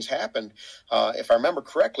these things happened. If I remember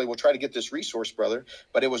correctly, we'll try to get this resource, brother,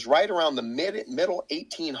 but it was right around the middle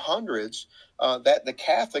 1800s that the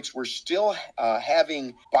Catholics were still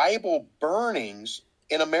having Bible burnings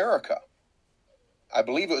in America. I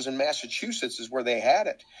believe it was in Massachusetts is where they had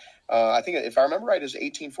it. I think, if I remember right, it was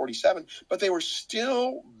 1847, but they were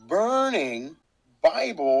still burning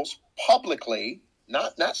Bibles publicly,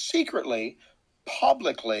 not secretly,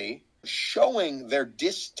 publicly, showing their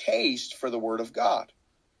distaste for the Word of God.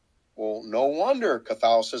 Well, no wonder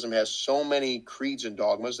Catholicism has so many creeds and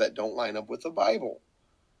dogmas that don't line up with the Bible.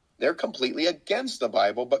 They're completely against the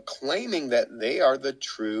Bible, but claiming that they are the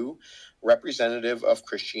true representative of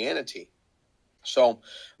Christianity. So,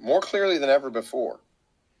 more clearly than ever before,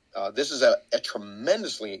 this is a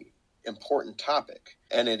tremendously important topic,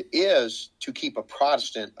 and it is to keep a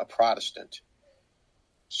Protestant a Protestant.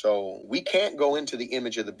 So we can't go into the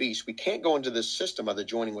image of the beast. We can't go into this system of the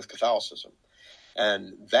joining with Catholicism.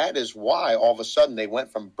 And that is why all of a sudden they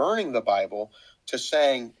went from burning the Bible to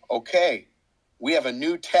saying, okay, we have a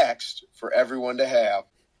new text for everyone to have.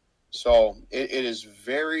 So it is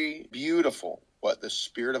very beautiful what the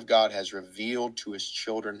Spirit of God has revealed to his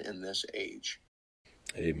children in this age.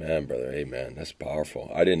 Amen, brother. Amen. That's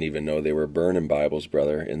powerful. I didn't even know they were burning Bibles,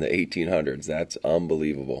 brother, in the 1800s. That's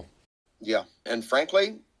unbelievable. Yeah. And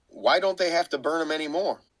frankly, why don't they have to burn them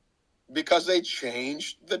anymore? Because they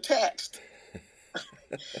changed the text.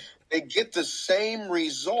 They get the same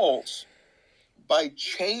results by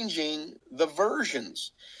changing the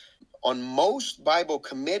versions. On most Bible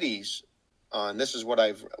committees, and this is what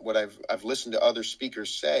I've listened to other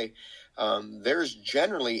speakers say, there's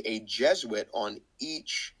generally a Jesuit on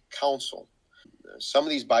each council. Some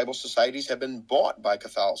of these Bible societies have been bought by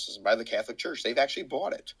Catholicism, by the Catholic Church. They've actually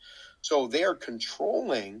bought it. So they are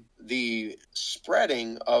controlling the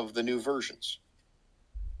spreading of the new versions.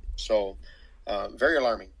 So very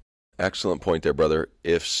alarming. Excellent point there, brother.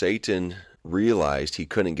 If Satan realized he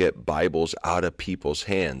couldn't get Bibles out of people's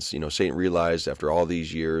hands. Satan realized after all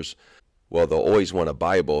these years, well, they'll always want a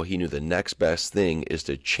Bible. He knew the next best thing is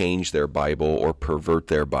to change their Bible or pervert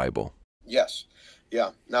their Bible. Yes.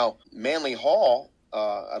 Yeah. Now, Manly Hall,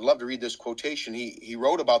 I'd love to read this quotation. He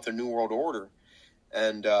wrote about the New World Order,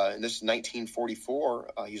 and this is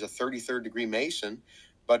 1944. He's a 33rd degree Mason,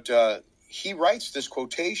 but he writes this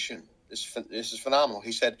quotation. This is phenomenal.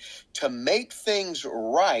 He said, "To make things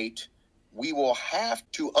right, we will have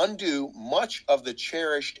to undo much of the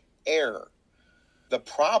cherished error. The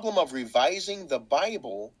problem of revising the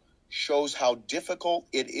Bible shows how difficult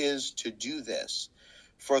it is to do this.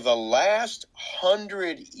 For the last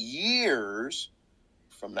 100 years,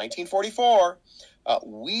 from 1944,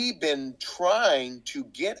 we've been trying to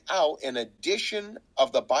get out an edition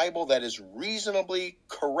of the Bible that is reasonably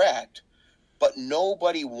correct, but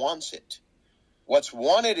nobody wants it. What's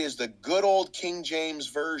wanted is the good old King James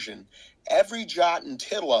Version, every jot and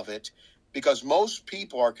tittle of it, because most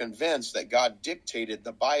people are convinced that God dictated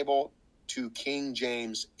the Bible to King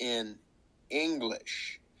James in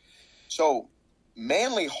English." So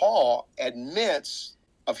Manly Hall admits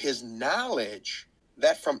of his knowledge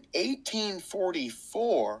that from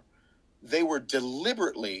 1844, they were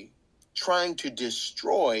deliberately trying to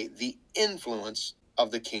destroy the influence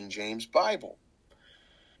of the King James Bible.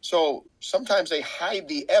 So sometimes they hide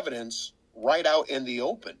the evidence right out in the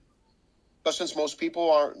open. But since most people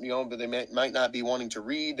aren't, but they might not be wanting to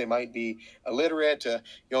read, they might be illiterate,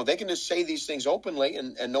 they can just say these things openly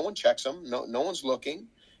and no one checks them. No one's looking.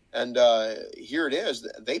 And here it is.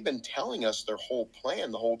 They've been telling us their whole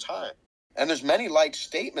plan the whole time. And there's many like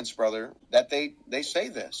statements, brother, that they say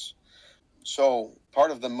this. So part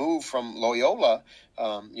of the move from Loyola,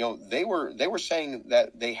 they were saying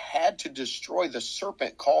that they had to destroy the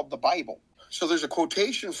serpent called the Bible. So there's a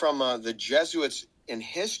quotation from the Jesuits in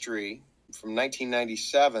history from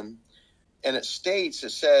 1997, and it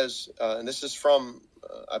says, and this is from,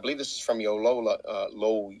 I believe this is from Loyola,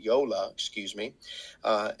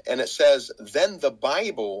 and it says, "Then the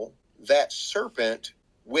Bible, that serpent,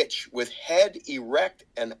 which with head erect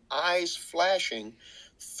and eyes flashing,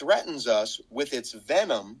 threatens us with its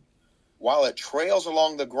venom while it trails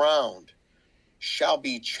along the ground, shall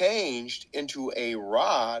be changed into a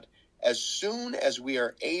rod as soon as we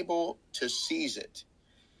are able to seize it.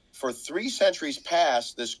 For 3 centuries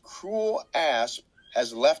past, this cruel asp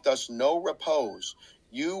has left us no repose.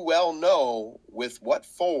 You well know with what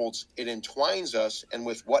folds it entwines us and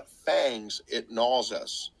with what fangs it gnaws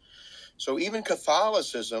us." So even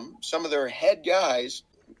Catholicism, some of their head guys,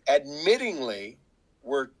 admittingly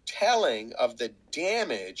were telling of the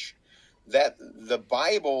damage that the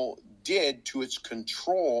Bible did to its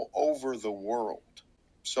control over the world.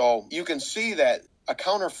 So you can see that a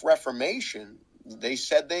counter-reformation, they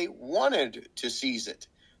said they wanted to seize it.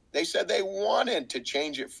 They said they wanted to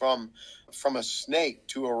change it from a snake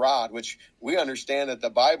to a rod, which we understand that the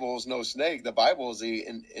Bible is no snake. The Bible is the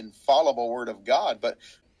infallible word of God. But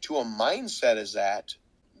to a mindset as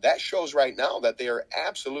that shows right now that they are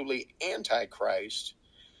absolutely antichrist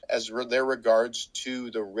as their regards to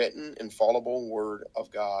the written infallible word of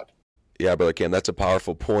God. Yeah, Brother Cam, that's a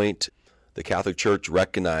powerful point. The Catholic Church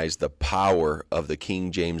recognized the power of the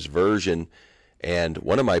King James Version. And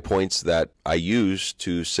one of my points that I use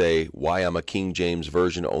to say why I'm a King James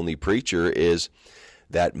Version only preacher is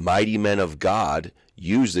that mighty men of God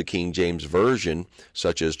use the King James Version,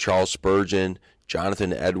 such as Charles Spurgeon,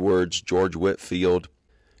 Jonathan Edwards, George Whitefield,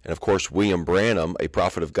 and of course William Branham, a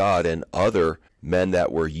prophet of God, and other men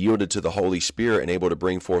that were yielded to the Holy Spirit and able to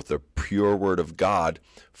bring forth the pure word of God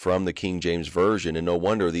from the King James Version. And no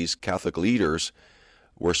wonder these Catholic leaders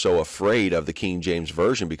were so afraid of the King James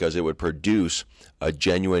Version, because it would produce a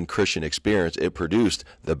genuine Christian experience. It produced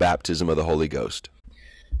the baptism of the Holy Ghost.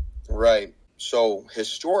 Right. So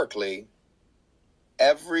historically,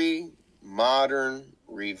 every modern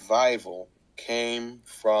revival came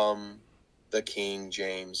from the King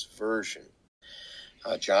James Version.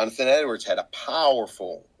 Jonathan Edwards had a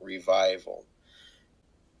powerful revival.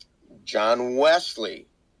 John Wesley,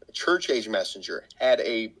 a church age messenger, had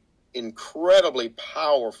a incredibly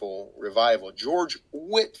powerful revival. George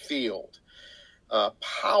Whitefield,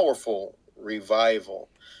 powerful revival.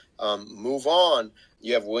 Move on.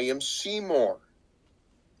 You have William Seymour.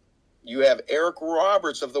 You have Eric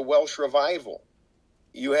Roberts of the Welsh Revival.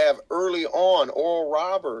 You have early on Oral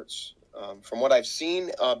Roberts. From what I've seen,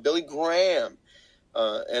 Billy Graham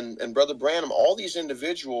and Brother Branham, all these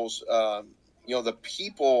individuals, the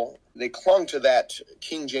people, they clung to that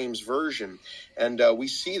King James Version. And we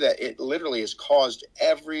see that it literally has caused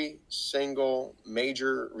every single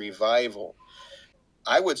major revival.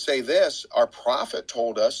 I would say this, our prophet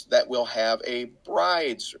told us that we'll have a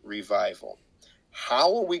bride's revival.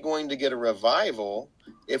 How are we going to get a revival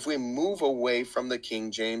if we move away from the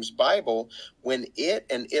King James Bible when it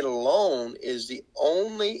and it alone is the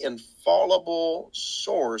only infallible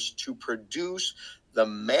source to produce the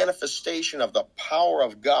manifestation of the power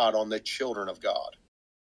of God on the children of God?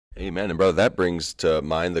 Amen. And brother, that brings to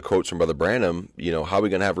mind the quotes from Brother Branham, how are we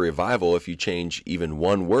going to have a revival if you change even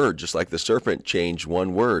one word, just like the serpent changed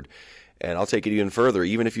one word? And I'll take it even further.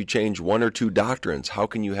 Even if you change one or two doctrines, how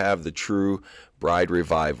can you have the true bride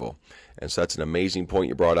revival? And so that's an amazing point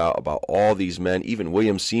you brought out about all these men, even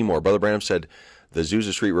William Seymour. Brother Branham said the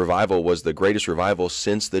Azusa Street revival was the greatest revival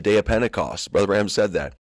since the day of Pentecost. Brother Branham said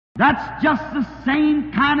that. That's just the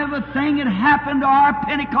same kind of a thing that happened to our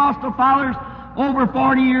Pentecostal fathers over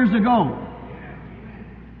 40 years ago.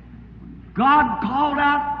 God called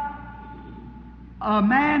out a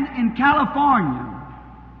man in California,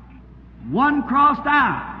 one crossed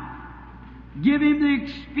out, give him the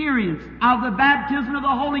experience of the baptism of the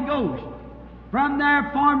Holy Ghost. From there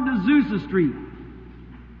formed Azusa Street,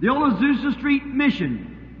 the old Azusa Street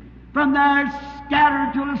mission. From there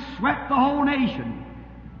scattered till it swept the whole nation.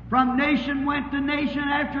 From nation went to nation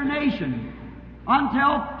after nation,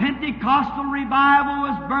 until Pentecostal revival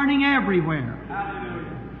was burning everywhere.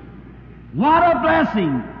 What a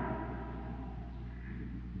blessing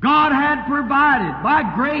God had provided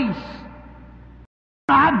by grace.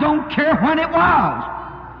 I don't care when it was.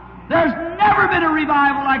 There's never been a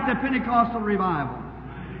revival like the Pentecostal revival.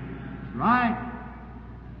 Right?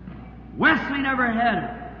 Wesley never had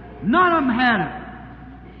it. None of them had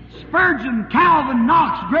it. Spurgeon, Calvin,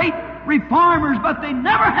 Knox, great reformers, but they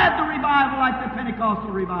never had the revival like the Pentecostal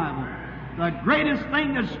revival. The greatest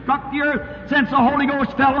thing that struck the earth since the Holy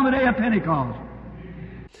Ghost fell on the day of Pentecost.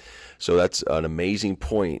 So that's an amazing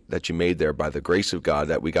point that you made there, by the grace of God,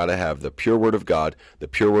 that we got to have the pure Word of God. The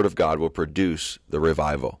pure Word of God will produce the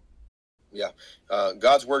revival. Yeah.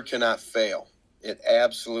 God's Word cannot fail. It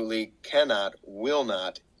absolutely cannot, will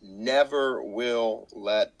not, never will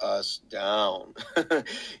let us down.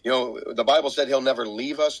 The Bible said He'll never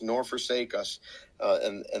leave us nor forsake us.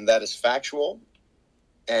 And that is factual.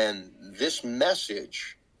 And this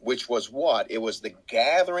message, which was what? It was the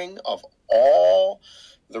gathering of all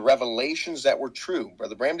the revelations that were true.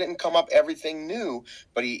 Brother Branham didn't come up everything new,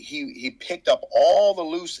 but he picked up all the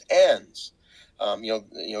loose ends.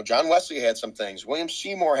 John Wesley had some things. William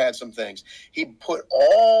Seymour had some things. He put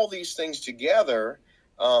all these things together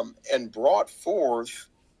and brought forth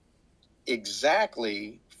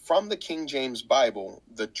exactly from the King James Bible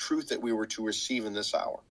the truth that we were to receive in this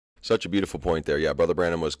hour. Such a beautiful point there. Yeah, Brother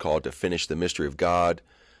Branham was called to finish the mystery of God.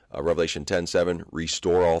 Revelation 10:7,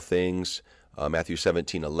 restore all things. Matthew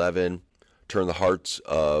 17:11, turn the hearts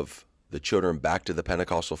of the children back to the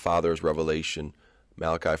Pentecostal fathers. Revelation,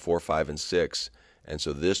 Malachi 4:5 and 6. And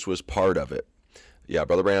so this was part of it. Yeah,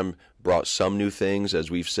 Brother Branham brought some new things,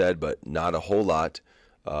 as we've said, but not a whole lot.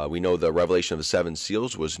 We know the revelation of the seven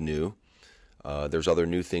seals was new. There's other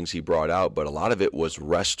new things he brought out, but a lot of it was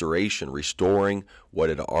restoration, restoring what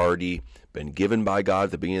had already been given by God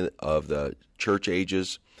at the beginning of the church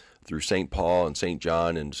ages through St. Paul and St.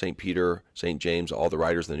 John and St. Peter, St. James, all the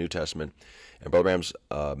writers of the New Testament. And Brother Branham's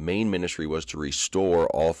main ministry was to restore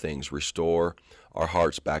all things, restore our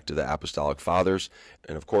hearts back to the apostolic fathers.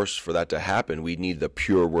 And of course, for that to happen, we need the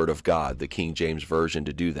pure Word of God, the King James Version,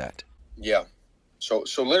 to do that. Yeah. So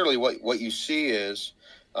literally what you see is,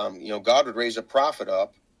 God would raise a prophet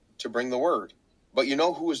up to bring the Word. But you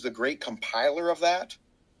know who was the great compiler of that?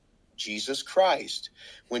 Jesus Christ.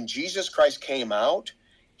 When Jesus Christ came out,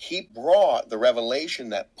 He brought the revelation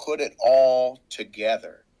that put it all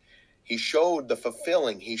together. He showed the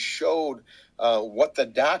fulfilling. He showed what the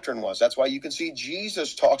doctrine was. That's why you can see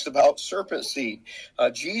Jesus talks about serpent seed.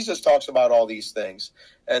 Jesus talks about all these things.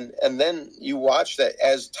 And then you watch that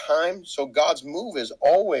as time, so God's move is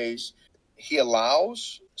always, He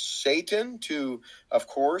allows Satan to, of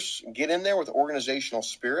course, get in there with organizational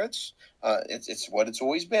spirits. It's what it's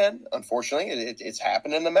always been. Unfortunately, it's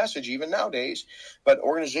happened in the message even nowadays. But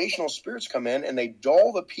organizational spirits come in and they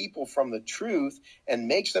dull the people from the truth and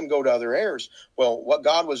makes them go to other errors. Well, what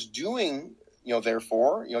God was doing,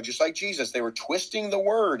 therefore, just like Jesus, they were twisting the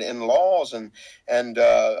word in laws and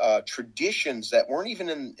traditions that weren't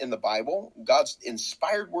even in the Bible. God's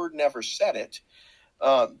inspired word never said it.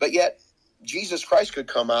 But yet Jesus Christ could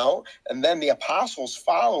come out, and then the apostles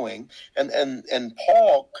following, and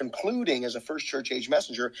Paul concluding as a first church age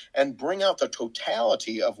messenger and bring out the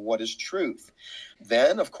totality of what is truth.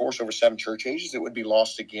 Then, of course, over 7 church ages, it would be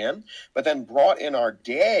lost again, but then brought in our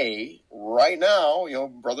day, right now,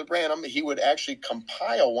 Brother Branham, he would actually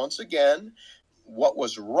compile once again what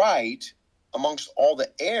was right amongst all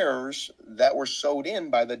the errors that were sowed in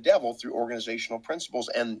by the devil through organizational principles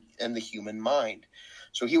and the human mind.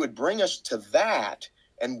 So he would bring us to that,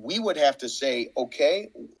 and we would have to say, okay,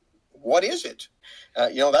 what is it?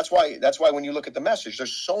 That's why when you look at the message,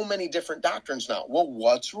 there's so many different doctrines now. Well,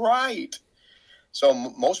 what's right? So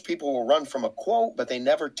most people will run from a quote, but they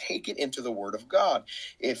never take it into the Word of God.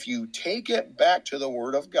 If you take it back to the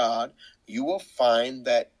Word of God, you will find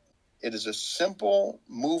that it is a simple,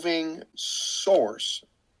 moving source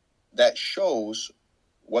that shows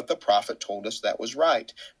what the prophet told us that was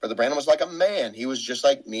right. Brother Branham was like a man. He was just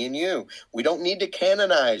like me and you. We don't need to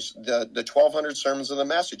canonize the 1,200 sermons of the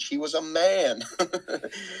message. He was a man.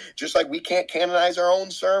 Just like we can't canonize our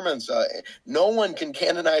own sermons. No one can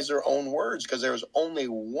canonize their own words because there was only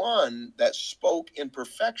one that spoke in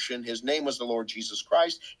perfection. His name was the Lord Jesus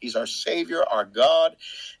Christ. He's our Savior, our God,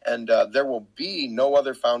 and there will be no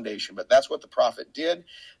other foundation. But that's what the prophet did,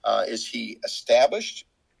 is he established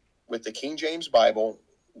with the King James Bible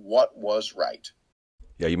what was right.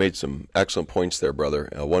 Yeah, you made some excellent points there, brother.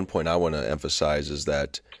 One point I want to emphasize is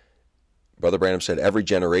that Brother Branham said every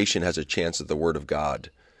generation has a chance at the Word of God.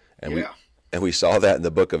 And we saw that in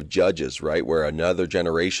the book of Judges, right, where another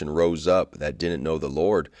generation rose up that didn't know the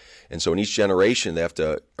Lord. And so in each generation, they have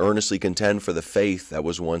to earnestly contend for the faith that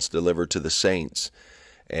was once delivered to the saints.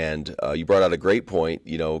 And you brought out a great point.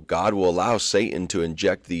 God will allow Satan to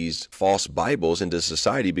inject these false Bibles into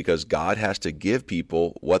society because God has to give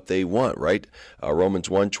people what they want, right? Romans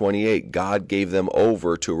 1:28, God gave them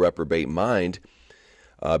over to a reprobate mind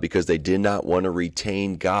because they did not want to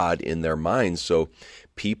retain God in their minds. So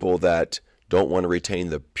people that don't want to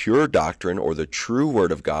retain the pure doctrine or the true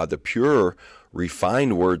Word of God, the pure,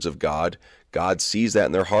 refined words of God, God sees that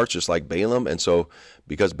in their hearts, just like Balaam. And so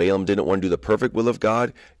because Balaam didn't want to do the perfect will of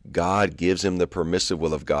God, God gives him the permissive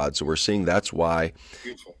will of God. So we're seeing that's why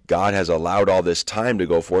God has allowed all this time to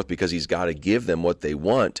go forth, because he's got to give them what they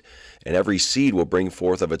want. And every seed will bring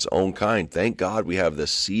forth of its own kind. Thank God we have the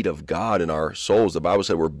seed of God in our souls. The Bible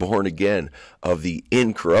said we're born again of the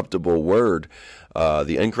incorruptible Word,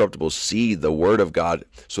 the incorruptible seed, the Word of God.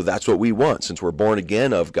 So that's what we want. Since we're born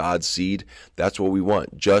again of God's seed, that's what we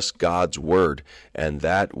want, just God's Word. And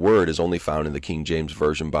that Word is only found in the King James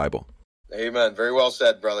Version Bible. Amen. Very well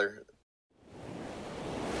said, brother.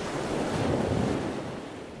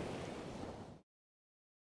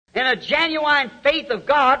 And a genuine faith of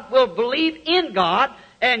God will believe in God,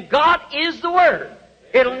 and God is the Word.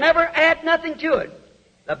 It'll never add nothing to it.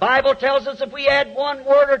 The Bible tells us if we add one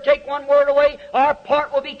word or take one word away, our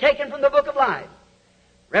part will be taken from the book of life.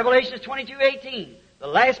 Revelation 22:18, the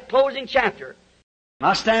last closing chapter.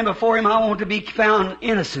 I stand before Him, I want to be found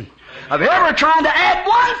innocent of ever trying to add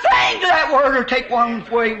one thing to that word or take one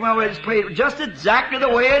way. Well, it's just exactly the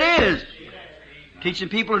way it is. Teaching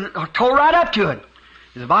people are told right up to it.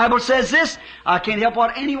 The Bible says this, I can't help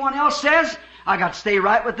what anyone else says. I got to stay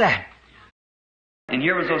right with that. And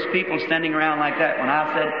here was those people standing around like that when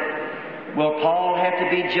I said, will Paul have to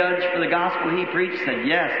be judged for the gospel he preached? He said,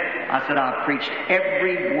 yes. I said, I've preached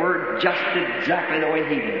every word just exactly the way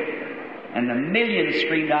he did. And the millions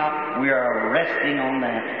screamed out, we are resting on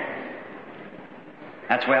that.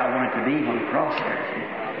 That's the way I want it to be on the cross there.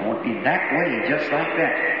 I want to be that way, just like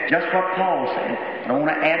that. Just what Paul said. I don't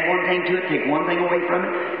want to add one thing to it, take one thing away from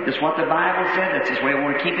it. Just what the Bible said, that's the way I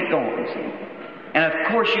want to keep it going, see. And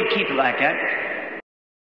of course you keep it like that.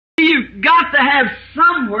 You've got to have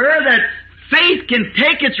somewhere that faith can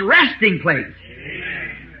take its resting place.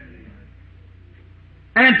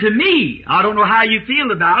 And to me, I don't know how you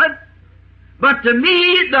feel about it, but to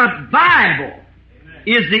me, the Bible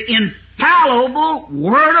is the infallible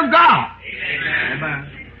Word of God. Amen.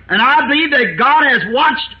 And I believe that God has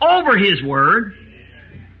watched over His Word,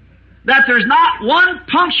 that there's not one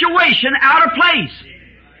punctuation out of place.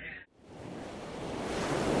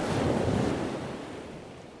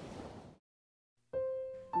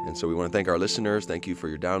 And so we want to thank our listeners. Thank you for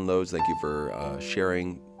your downloads. Thank you for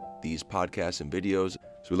sharing these podcasts and videos.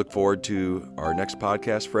 So we look forward to our next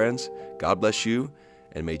podcast, friends. God bless you,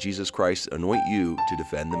 and may Jesus Christ anoint you to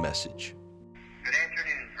defend the message. Good afternoon.